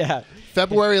kid, yeah.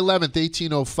 February 11th,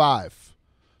 1805.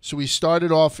 So we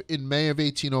started off in May of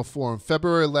 1804. On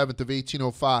February 11th of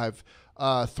 1805,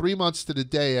 3 months to the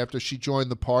day after she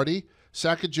joined the party,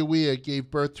 Sacagawea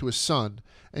gave birth to a son,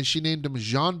 and she named him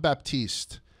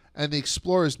Jean-Baptiste, and the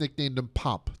explorers nicknamed him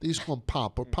Pomp. They used to call him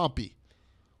Pomp or Pompey.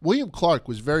 William Clark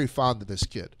was very fond of this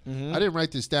kid. I didn't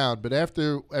write this down, but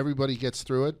after everybody gets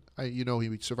through it,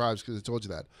 he survives because I told you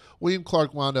that. William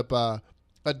Clark wound up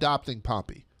adopting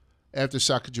Pompey after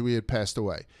Sacagawea had passed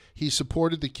away. He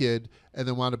supported the kid and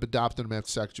then wound up adopting him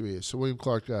after Sacagawea. So William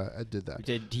Clark did that.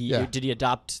 Did he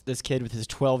adopt this kid with his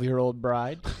 12-year-old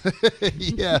bride?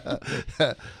 Yeah.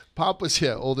 Pop was,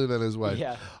 older than his wife.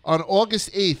 Yeah. On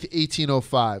August 8th,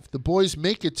 1805, the boys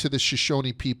make it to the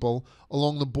Shoshone people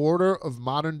along the border of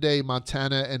modern-day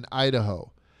Montana and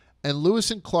Idaho. And Lewis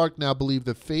and Clark now believe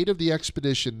the fate of the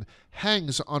expedition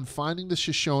hangs on finding the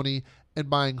Shoshone and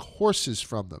buying horses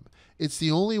from them. It's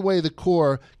the only way the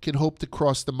Corps can hope to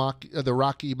cross the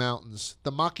Rocky Mountains,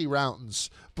 the Maki Mountains,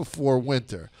 before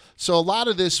winter. So a lot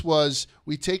of this was,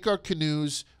 we take our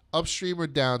canoes upstream or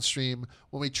downstream.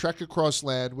 When we trek across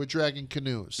land, we're dragging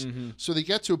canoes. So they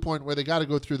get to a point where they got to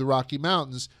go through the Rocky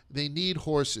Mountains. They need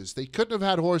horses. They couldn't have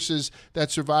had horses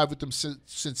that survived with them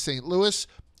since St. Louis.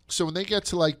 So when they get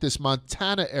to like this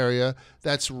Montana area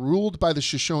that's ruled by the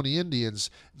Shoshone Indians,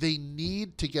 they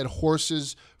need to get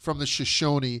horses from the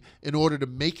Shoshone in order to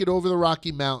make it over the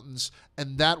Rocky Mountains,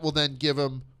 and that will then give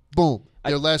them, boom,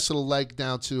 their last little leg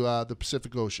down to the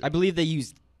Pacific Ocean. I believe they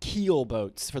used keel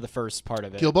boats for the first part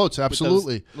of it. Keel boats,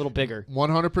 absolutely. A little bigger.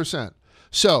 100%.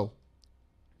 So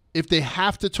if they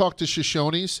have to talk to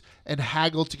Shoshones and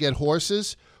haggle to get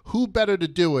horses, who better to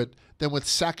do it than with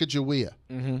Sacagawea,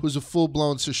 who's a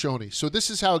full-blown Shoshone. So this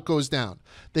is how it goes down.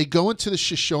 They go into the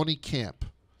Shoshone camp.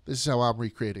 This is how I'm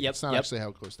recreating it. It's not actually how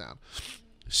it goes down.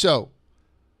 So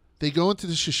they go into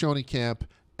the Shoshone camp,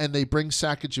 and they bring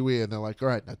Sacagawea, and they're like, all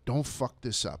right, now don't fuck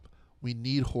this up. We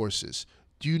need horses.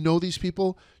 Do you know these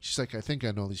people? She's like, I think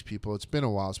I know these people. It's been a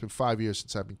while. It's been 5 years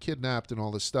since I've been kidnapped and all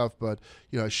this stuff, but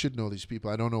I should know these people.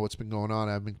 I don't know what's been going on.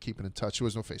 I haven't been keeping in touch. There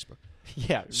was no Facebook.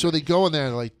 Yeah. So they go in there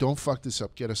and they're like, don't fuck this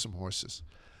up. Get us some horses.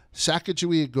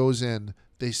 Sacagawea goes in.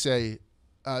 They say,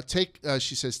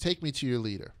 she says, take me to your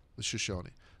leader, the Shoshone.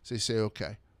 So they say,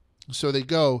 okay. So they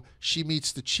go. She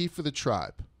meets the chief of the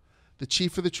tribe. The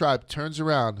chief of the tribe turns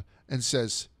around and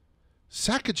says,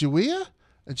 Sacagawea?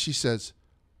 And she says,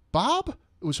 Bob?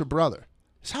 It was her brother.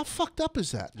 So how fucked up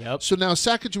is that? Yep. So now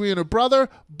Sacagawea and her brother,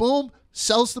 boom,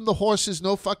 sells them the horses,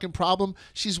 no fucking problem.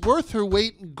 She's worth her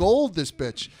weight in gold, this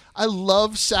bitch. I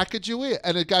love Sacagawea.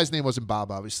 And the guy's name wasn't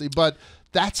Bob, obviously, but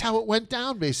that's how it went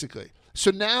down, basically. So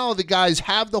now the guys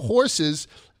have the horses,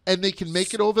 and they can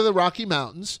make it over the Rocky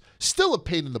Mountains. Still a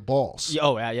pain in the balls.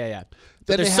 Oh, yeah.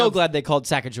 But they're so glad they called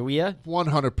Sacagawea.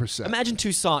 100%. Imagine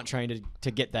Toussaint trying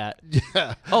to get that.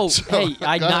 Yeah. Oh, hey,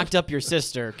 I knocked up your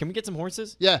sister. Can we get some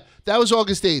horses? Yeah, that was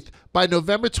August 8th. By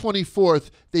November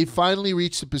 24th, they finally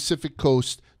reached the Pacific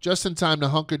coast just in time to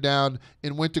hunker down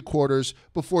in winter quarters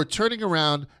before turning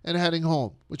around and heading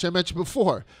home, which I mentioned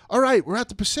before. All right, we're at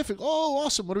the Pacific. Oh,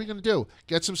 awesome. What are we going to do?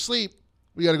 Get some sleep.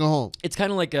 We got to go home. It's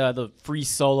kind of like the Free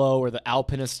Solo or the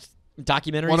Alpinist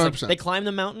documentaries. 100%. Like they climb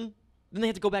the mountain. Then they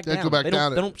have to go back down.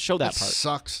 They don't show that part.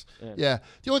 Sucks. Yeah.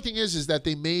 The only thing is that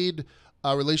they made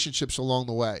relationships along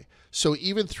the way. So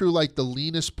even through like the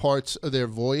leanest parts of their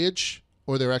voyage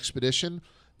or their expedition,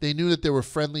 they knew that there were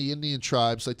friendly Indian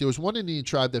tribes. Like there was one Indian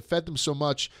tribe that fed them so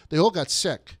much they all got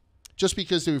sick, just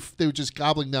because they were just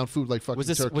gobbling down food like fucking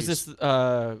turkeys. Was this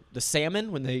the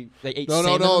salmon when they ate?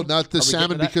 No, not the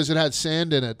salmon because it had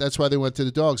sand in it. That's why they went to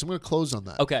the dogs. I'm going to close on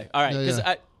that. Okay, all right.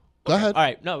 Yeah. Go ahead. All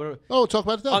right. No. Oh, talk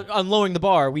about it then. On Lowering the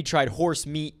Bar, we tried horse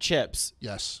meat chips.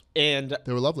 Yes. And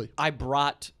they were lovely. I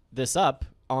brought this up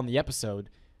on the episode.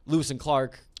 Lewis and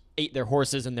Clark ate their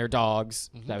horses and their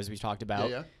dogs. That was what we talked about.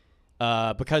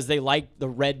 Yeah. Because they liked the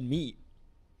red meat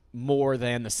more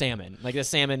than the salmon. Like the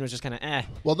salmon was just kind of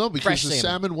Well, no, because the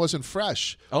salmon wasn't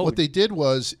fresh. Oh. What they did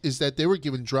is that they were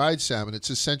given dried salmon.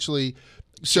 It's essentially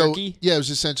So, jerky? Yeah, it was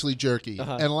essentially jerky.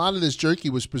 And a lot of this jerky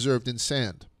was preserved in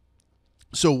sand.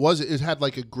 So it had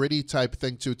like a gritty type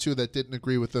thing to it, too, that didn't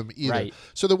agree with them either. Right.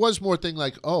 So there was more thing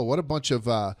like, oh, what a bunch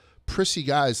of prissy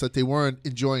guys that they weren't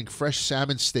enjoying fresh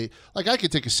salmon steak. Like, I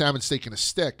could take a salmon steak in a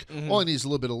stick. All I need is a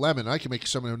little bit of lemon. I can make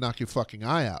someone knock your fucking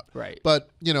eye out. Right. But,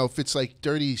 if it's like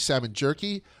dirty salmon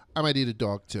jerky, I might eat a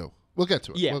dog, too. We'll get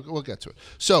to it. Yeah. We'll get to it.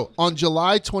 So, on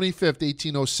July 25th,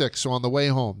 1806, so on the way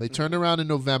home, they turned around in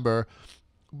November.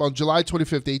 On July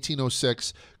 25th,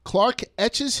 1806, Clark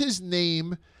etches his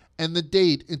name and the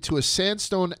date into a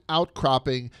sandstone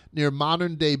outcropping near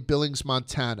modern-day Billings,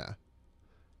 Montana.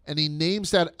 And he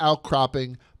names that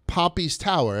outcropping Pompey's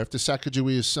Tower after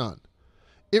Sacagawea's son.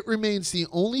 It remains the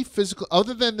only physical,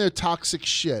 other than their toxic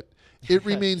shit, it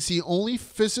remains the only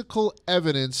physical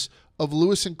evidence of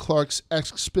Lewis and Clark's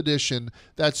expedition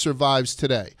that survives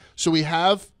today. So we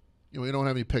have, we don't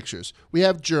have any pictures. We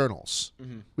have journals.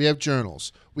 We have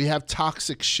journals. We have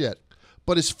toxic shit.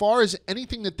 But as far as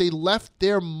anything that they left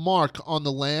their mark on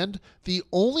the land, the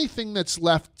only thing that's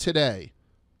left today,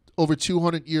 over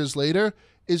 200 years later,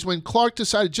 is when Clark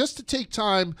decided just to take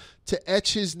time to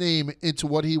etch his name into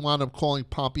what he wound up calling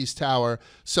Pompey's Tower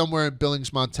somewhere in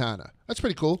Billings, Montana. That's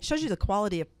pretty cool. Shows you the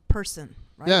quality of person,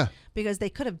 right? Yeah. Because they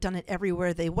could have done it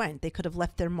everywhere they went. They could have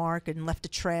left their mark and left a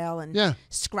trail and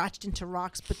scratched into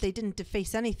rocks, but they didn't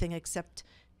deface anything except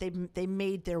they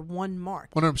made their one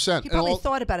mark. 100%. He probably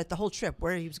thought about it the whole trip,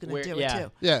 where he was going to do it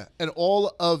too. Yeah, and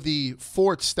all of the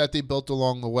forts that they built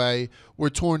along the way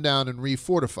were torn down and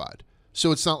refortified.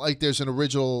 So it's not like there's an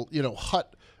original,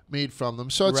 hut made from them.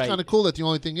 So it's kind of cool that the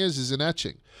only thing is an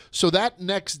etching. So that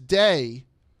next day,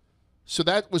 so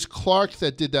that was Clark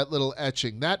that did that little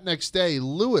etching. That next day,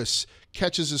 Lewis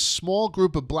catches a small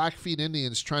group of Blackfeet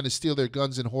Indians trying to steal their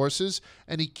guns and horses,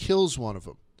 and he kills one of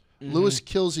them. Lewis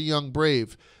kills a young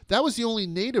brave. That was the only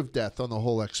native death on the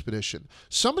whole expedition.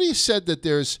 Somebody said that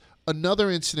there's another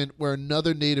incident where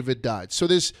another native had died. So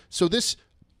there's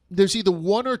either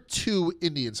one or two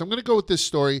Indians. I'm going to go with this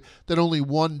story that only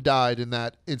one died in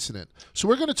that incident. So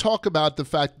we're going to talk about the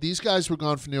fact these guys were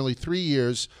gone for nearly 3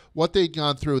 years, what they'd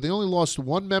gone through. They only lost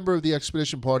one member of the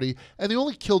expedition party, and they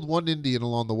only killed one Indian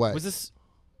along the way. Was this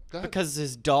because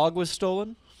his dog was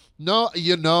stolen? No,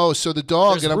 so the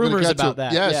dog. There's rumors about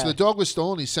that. Yeah, so the dog was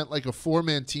stolen. He sent like a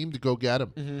 4-man team to go get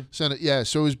him. Sent it,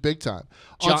 so it was big time.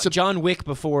 John Wick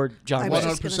before John Wick. I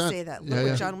was just going to say that. Look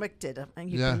what John Wick did.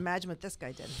 And you can imagine what this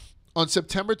guy did. On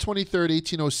September 23rd,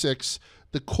 1806,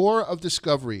 the Corps of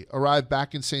Discovery arrived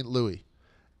back in St. Louis,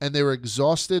 and they were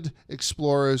exhausted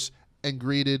explorers and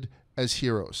greeted as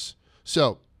heroes.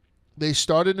 So they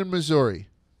started in Missouri.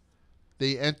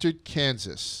 They entered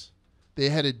Kansas. They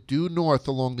headed due north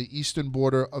along the eastern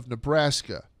border of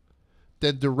Nebraska,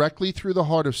 then directly through the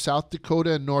heart of South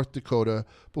Dakota and North Dakota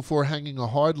before hanging a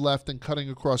hard left and cutting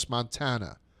across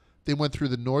Montana. They went through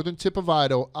the northern tip of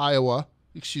Idaho,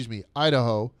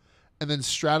 and then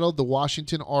straddled the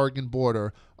Washington-Oregon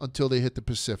border until they hit the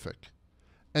Pacific.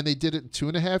 And they did it in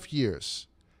 2.5 years.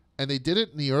 And they did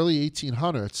it in the early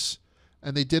 1800s,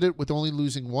 and they did it with only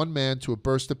losing one man to a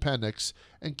burst appendix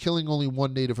and killing only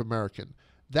one Native American.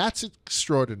 That's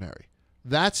extraordinary.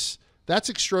 That's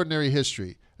extraordinary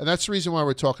history, and that's the reason why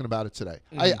we're talking about it today.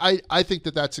 I think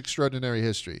that that's extraordinary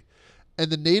history.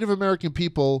 And the Native American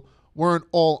people weren't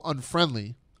all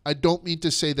unfriendly. I don't mean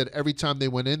to say that every time they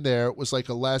went in there it was like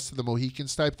a Last of the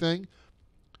Mohicans type thing.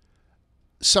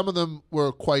 Some of them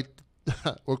were quite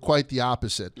the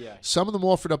opposite. Yeah. Some of them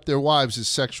offered up their wives as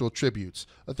sexual tributes,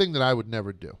 a thing that I would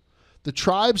never do. The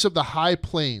tribes of the High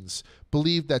Plains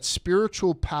believed that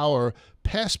spiritual power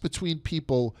passed between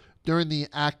people during the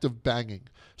act of banging.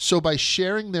 So by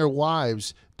sharing their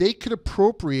wives, they could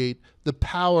appropriate the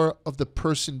power of the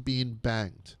person being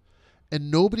banged. And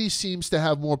nobody seems to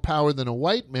have more power than a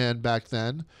white man back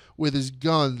then, with his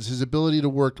guns, his ability to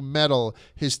work metal,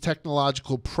 his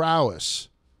technological prowess.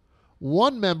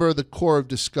 One member of the Corps of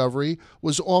Discovery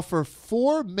was offered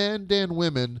 4 Mandan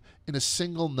women in a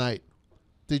single night.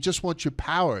 They just want your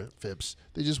power, Phipps.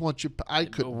 They just want your... I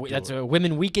couldn't. That's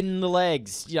women weakening the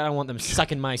legs. I don't want them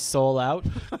sucking my soul out.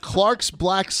 Clark's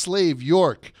black slave,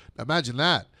 York. Now imagine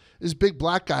that. This big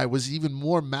black guy was even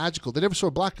more magical. They never saw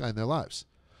a black guy in their lives.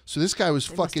 So this guy was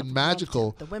fucking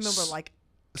magical. The women were like,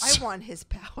 I want his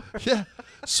power. Yeah.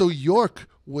 So York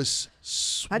was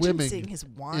swimming seeing his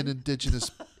wand. in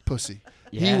indigenous pussy.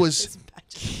 Yeah. He was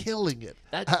killing it.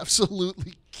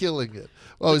 Absolutely killing it.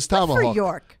 Well, his tomahawk. For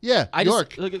York. Yeah,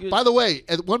 York. By the way,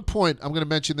 at one point, I'm going to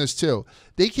mention this too.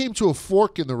 They came to a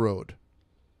fork in the road.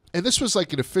 And this was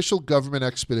like an official government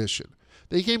expedition.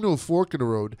 They came to a fork in the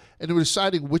road, and they were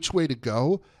deciding which way to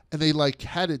go. and they like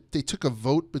had it. They took a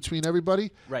vote between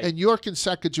everybody, right. And York and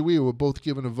Sacagawea were both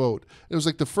given a vote. It was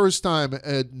like the first time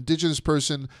an indigenous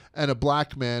person and a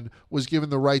black man was given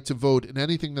the right to vote in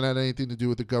anything that had anything to do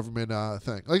with the government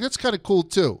thing. Like that's kind of cool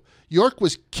too. York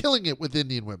was killing it with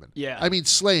Indian women. Yeah, I mean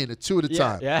slaying it 2 at a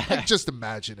time. Yeah, like, just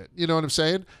imagine it. You know what I'm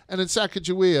saying? And then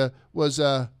Sacagawea was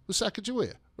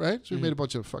Sacagawea, right? So we made a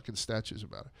bunch of fucking statues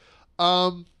about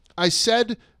it. I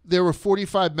said there were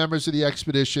 45 members of the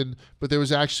expedition, but there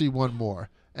was actually one more,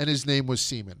 and his name was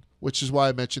Seaman, which is why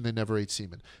I mentioned they never ate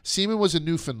seaman. Seaman was a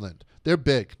Newfoundland. They're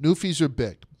big. Newfies are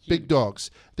big. Big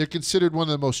dogs. They're considered one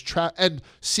of the most and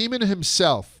Seaman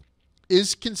himself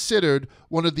is considered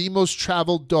one of the most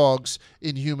traveled dogs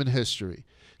in human history.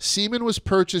 Seaman was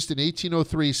purchased in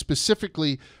 1803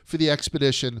 specifically for the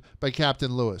expedition by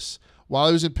Captain Lewis while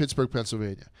he was in Pittsburgh,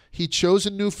 Pennsylvania. He chose a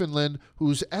Newfoundland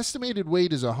whose estimated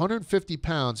weight is 150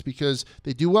 pounds because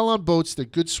they do well on boats, they're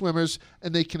good swimmers,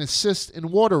 and they can assist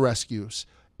in water rescues.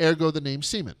 Ergo, the name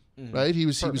Seaman, right? He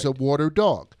was a water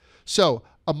dog. So,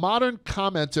 a modern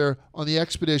commenter on the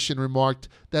expedition remarked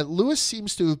that Lewis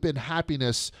seems to have been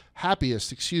happiest,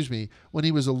 when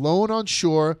he was alone on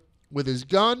shore with his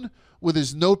gun, with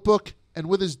his notebook, and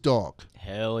with his dog.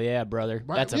 Hell yeah, brother.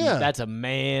 Right? That's a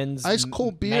man's ice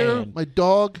cold beer, man. My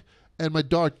dog, and my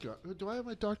dart gun. Do I have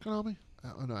my dart gun on me?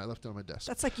 Oh, no, I left it on my desk.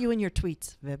 That's like you and your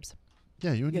tweets, Vibs.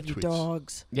 Yeah, you and your have tweets. Your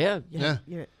dogs. Yeah.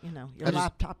 Your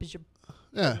laptop is your...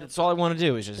 Yeah. That's all I want to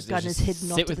do is just, the gun is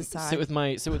hidden off to the side. Sit with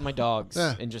my dogs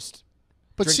and just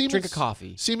drink a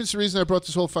coffee. Seaman's the reason I brought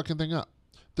this whole fucking thing up.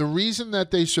 The reason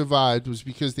that they survived was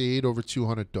because they ate over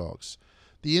 200 dogs.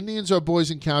 The Indians our boys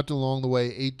encountered along the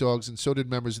way ate dogs, and so did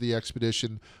members of the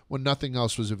expedition when nothing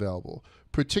else was available,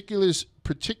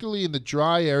 particularly in the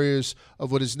dry areas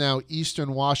of what is now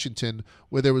eastern Washington,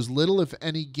 where there was little, if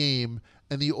any, game,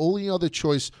 and the only other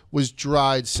choice was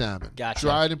dried salmon. Gotcha.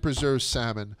 Dried and preserved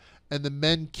salmon, and the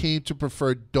men came to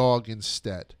prefer dog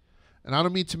instead. And I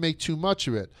don't mean to make too much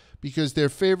of it, because their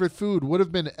favorite food would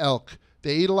have been elk.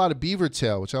 They ate a lot of beaver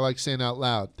tail, which I like saying out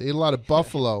loud. They ate a lot of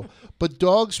buffalo. But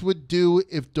dogs would do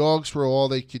if dogs were all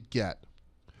they could get.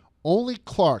 Only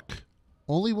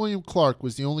William Clark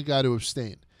was the only guy to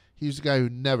abstain. He was the guy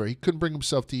he couldn't bring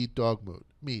himself to eat dog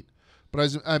meat. But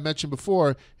as I mentioned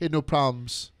before, he had no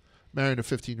problems marrying a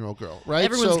 15-year-old girl, right?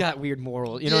 Everyone's got weird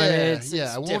morals. You know what I mean? It's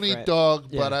I won't eat dog,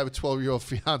 but I have a 12-year-old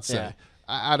fiance. Yeah.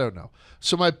 I don't know.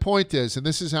 So my point is, and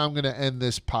this is how I'm going to end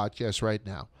this podcast right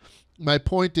now. My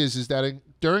point is that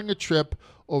during a trip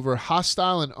over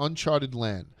hostile and uncharted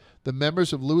land, the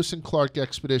members of Lewis and Clark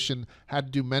expedition had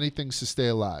to do many things to stay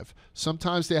alive.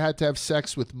 Sometimes they had to have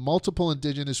sex with multiple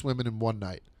indigenous women in one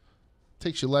night.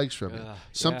 Takes your legs from you.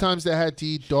 Sometimes they had to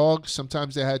eat dog.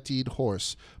 Sometimes they had to eat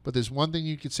horse. But there's one thing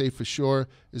you could say for sure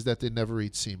is that they never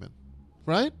eat semen.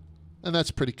 Right? And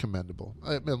that's pretty commendable,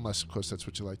 unless, of course, that's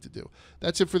what you like to do.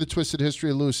 That's it for the Twisted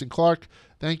History of Lewis and Clark.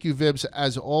 Thank you, Vibs,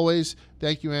 as always.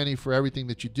 Thank you, Annie, for everything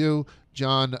that you do.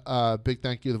 John, big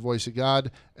thank you, the voice of God.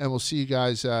 And we'll see you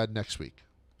guys next week.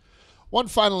 One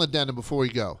final addendum before we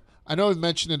go. I know I've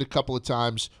mentioned it a couple of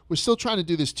times. We're still trying to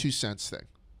do this 2 cents thing.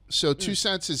 So 2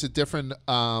 cents is a different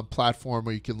platform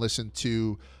where you can listen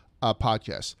to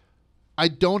podcasts. I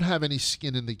don't have any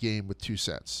skin in the game with 2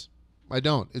 cents. I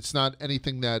don't. It's not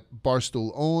anything that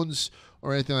Barstool owns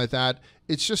or anything like that.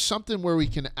 It's just something where we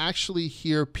can actually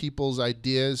hear people's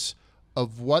ideas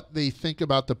of what they think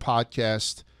about the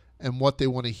podcast and what they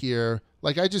want to hear.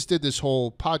 Like I just did this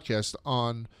whole podcast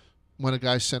on when a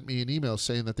guy sent me an email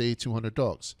saying that they ate 200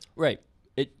 dogs. Right.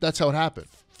 That's how it happened.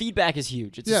 Feedback is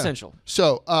huge. It's essential.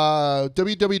 So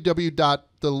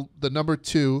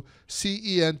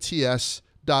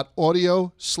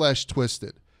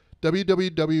www.cents.audio/twisted.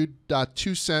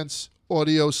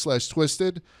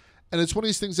 www.2centsaudio/twisted. And it's one of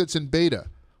these things that's in beta.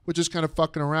 We're just kind of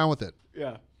fucking around with it.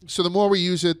 Yeah. So the more we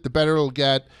use it, the better it'll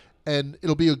get. And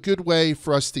it'll be a good way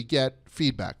for us to get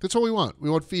feedback. That's all we want.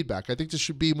 We want feedback. I think this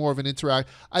should be more of an interact.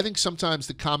 I think sometimes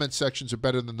the comment sections are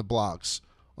better than the blogs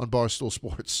on Barstool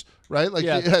Sports, right? Like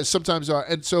sometimes are.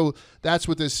 And so that's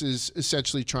what this is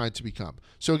essentially trying to become.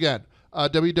 So again,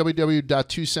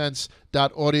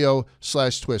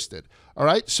 www.2cents.audio/twisted. All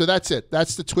right, so that's it.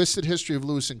 That's the Twisted History of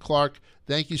Lewis and Clark.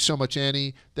 Thank you so much,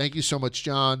 Annie. Thank you so much,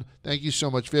 John. Thank you so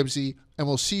much, Vibsy. And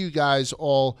we'll see you guys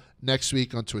all next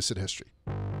week on Twisted History.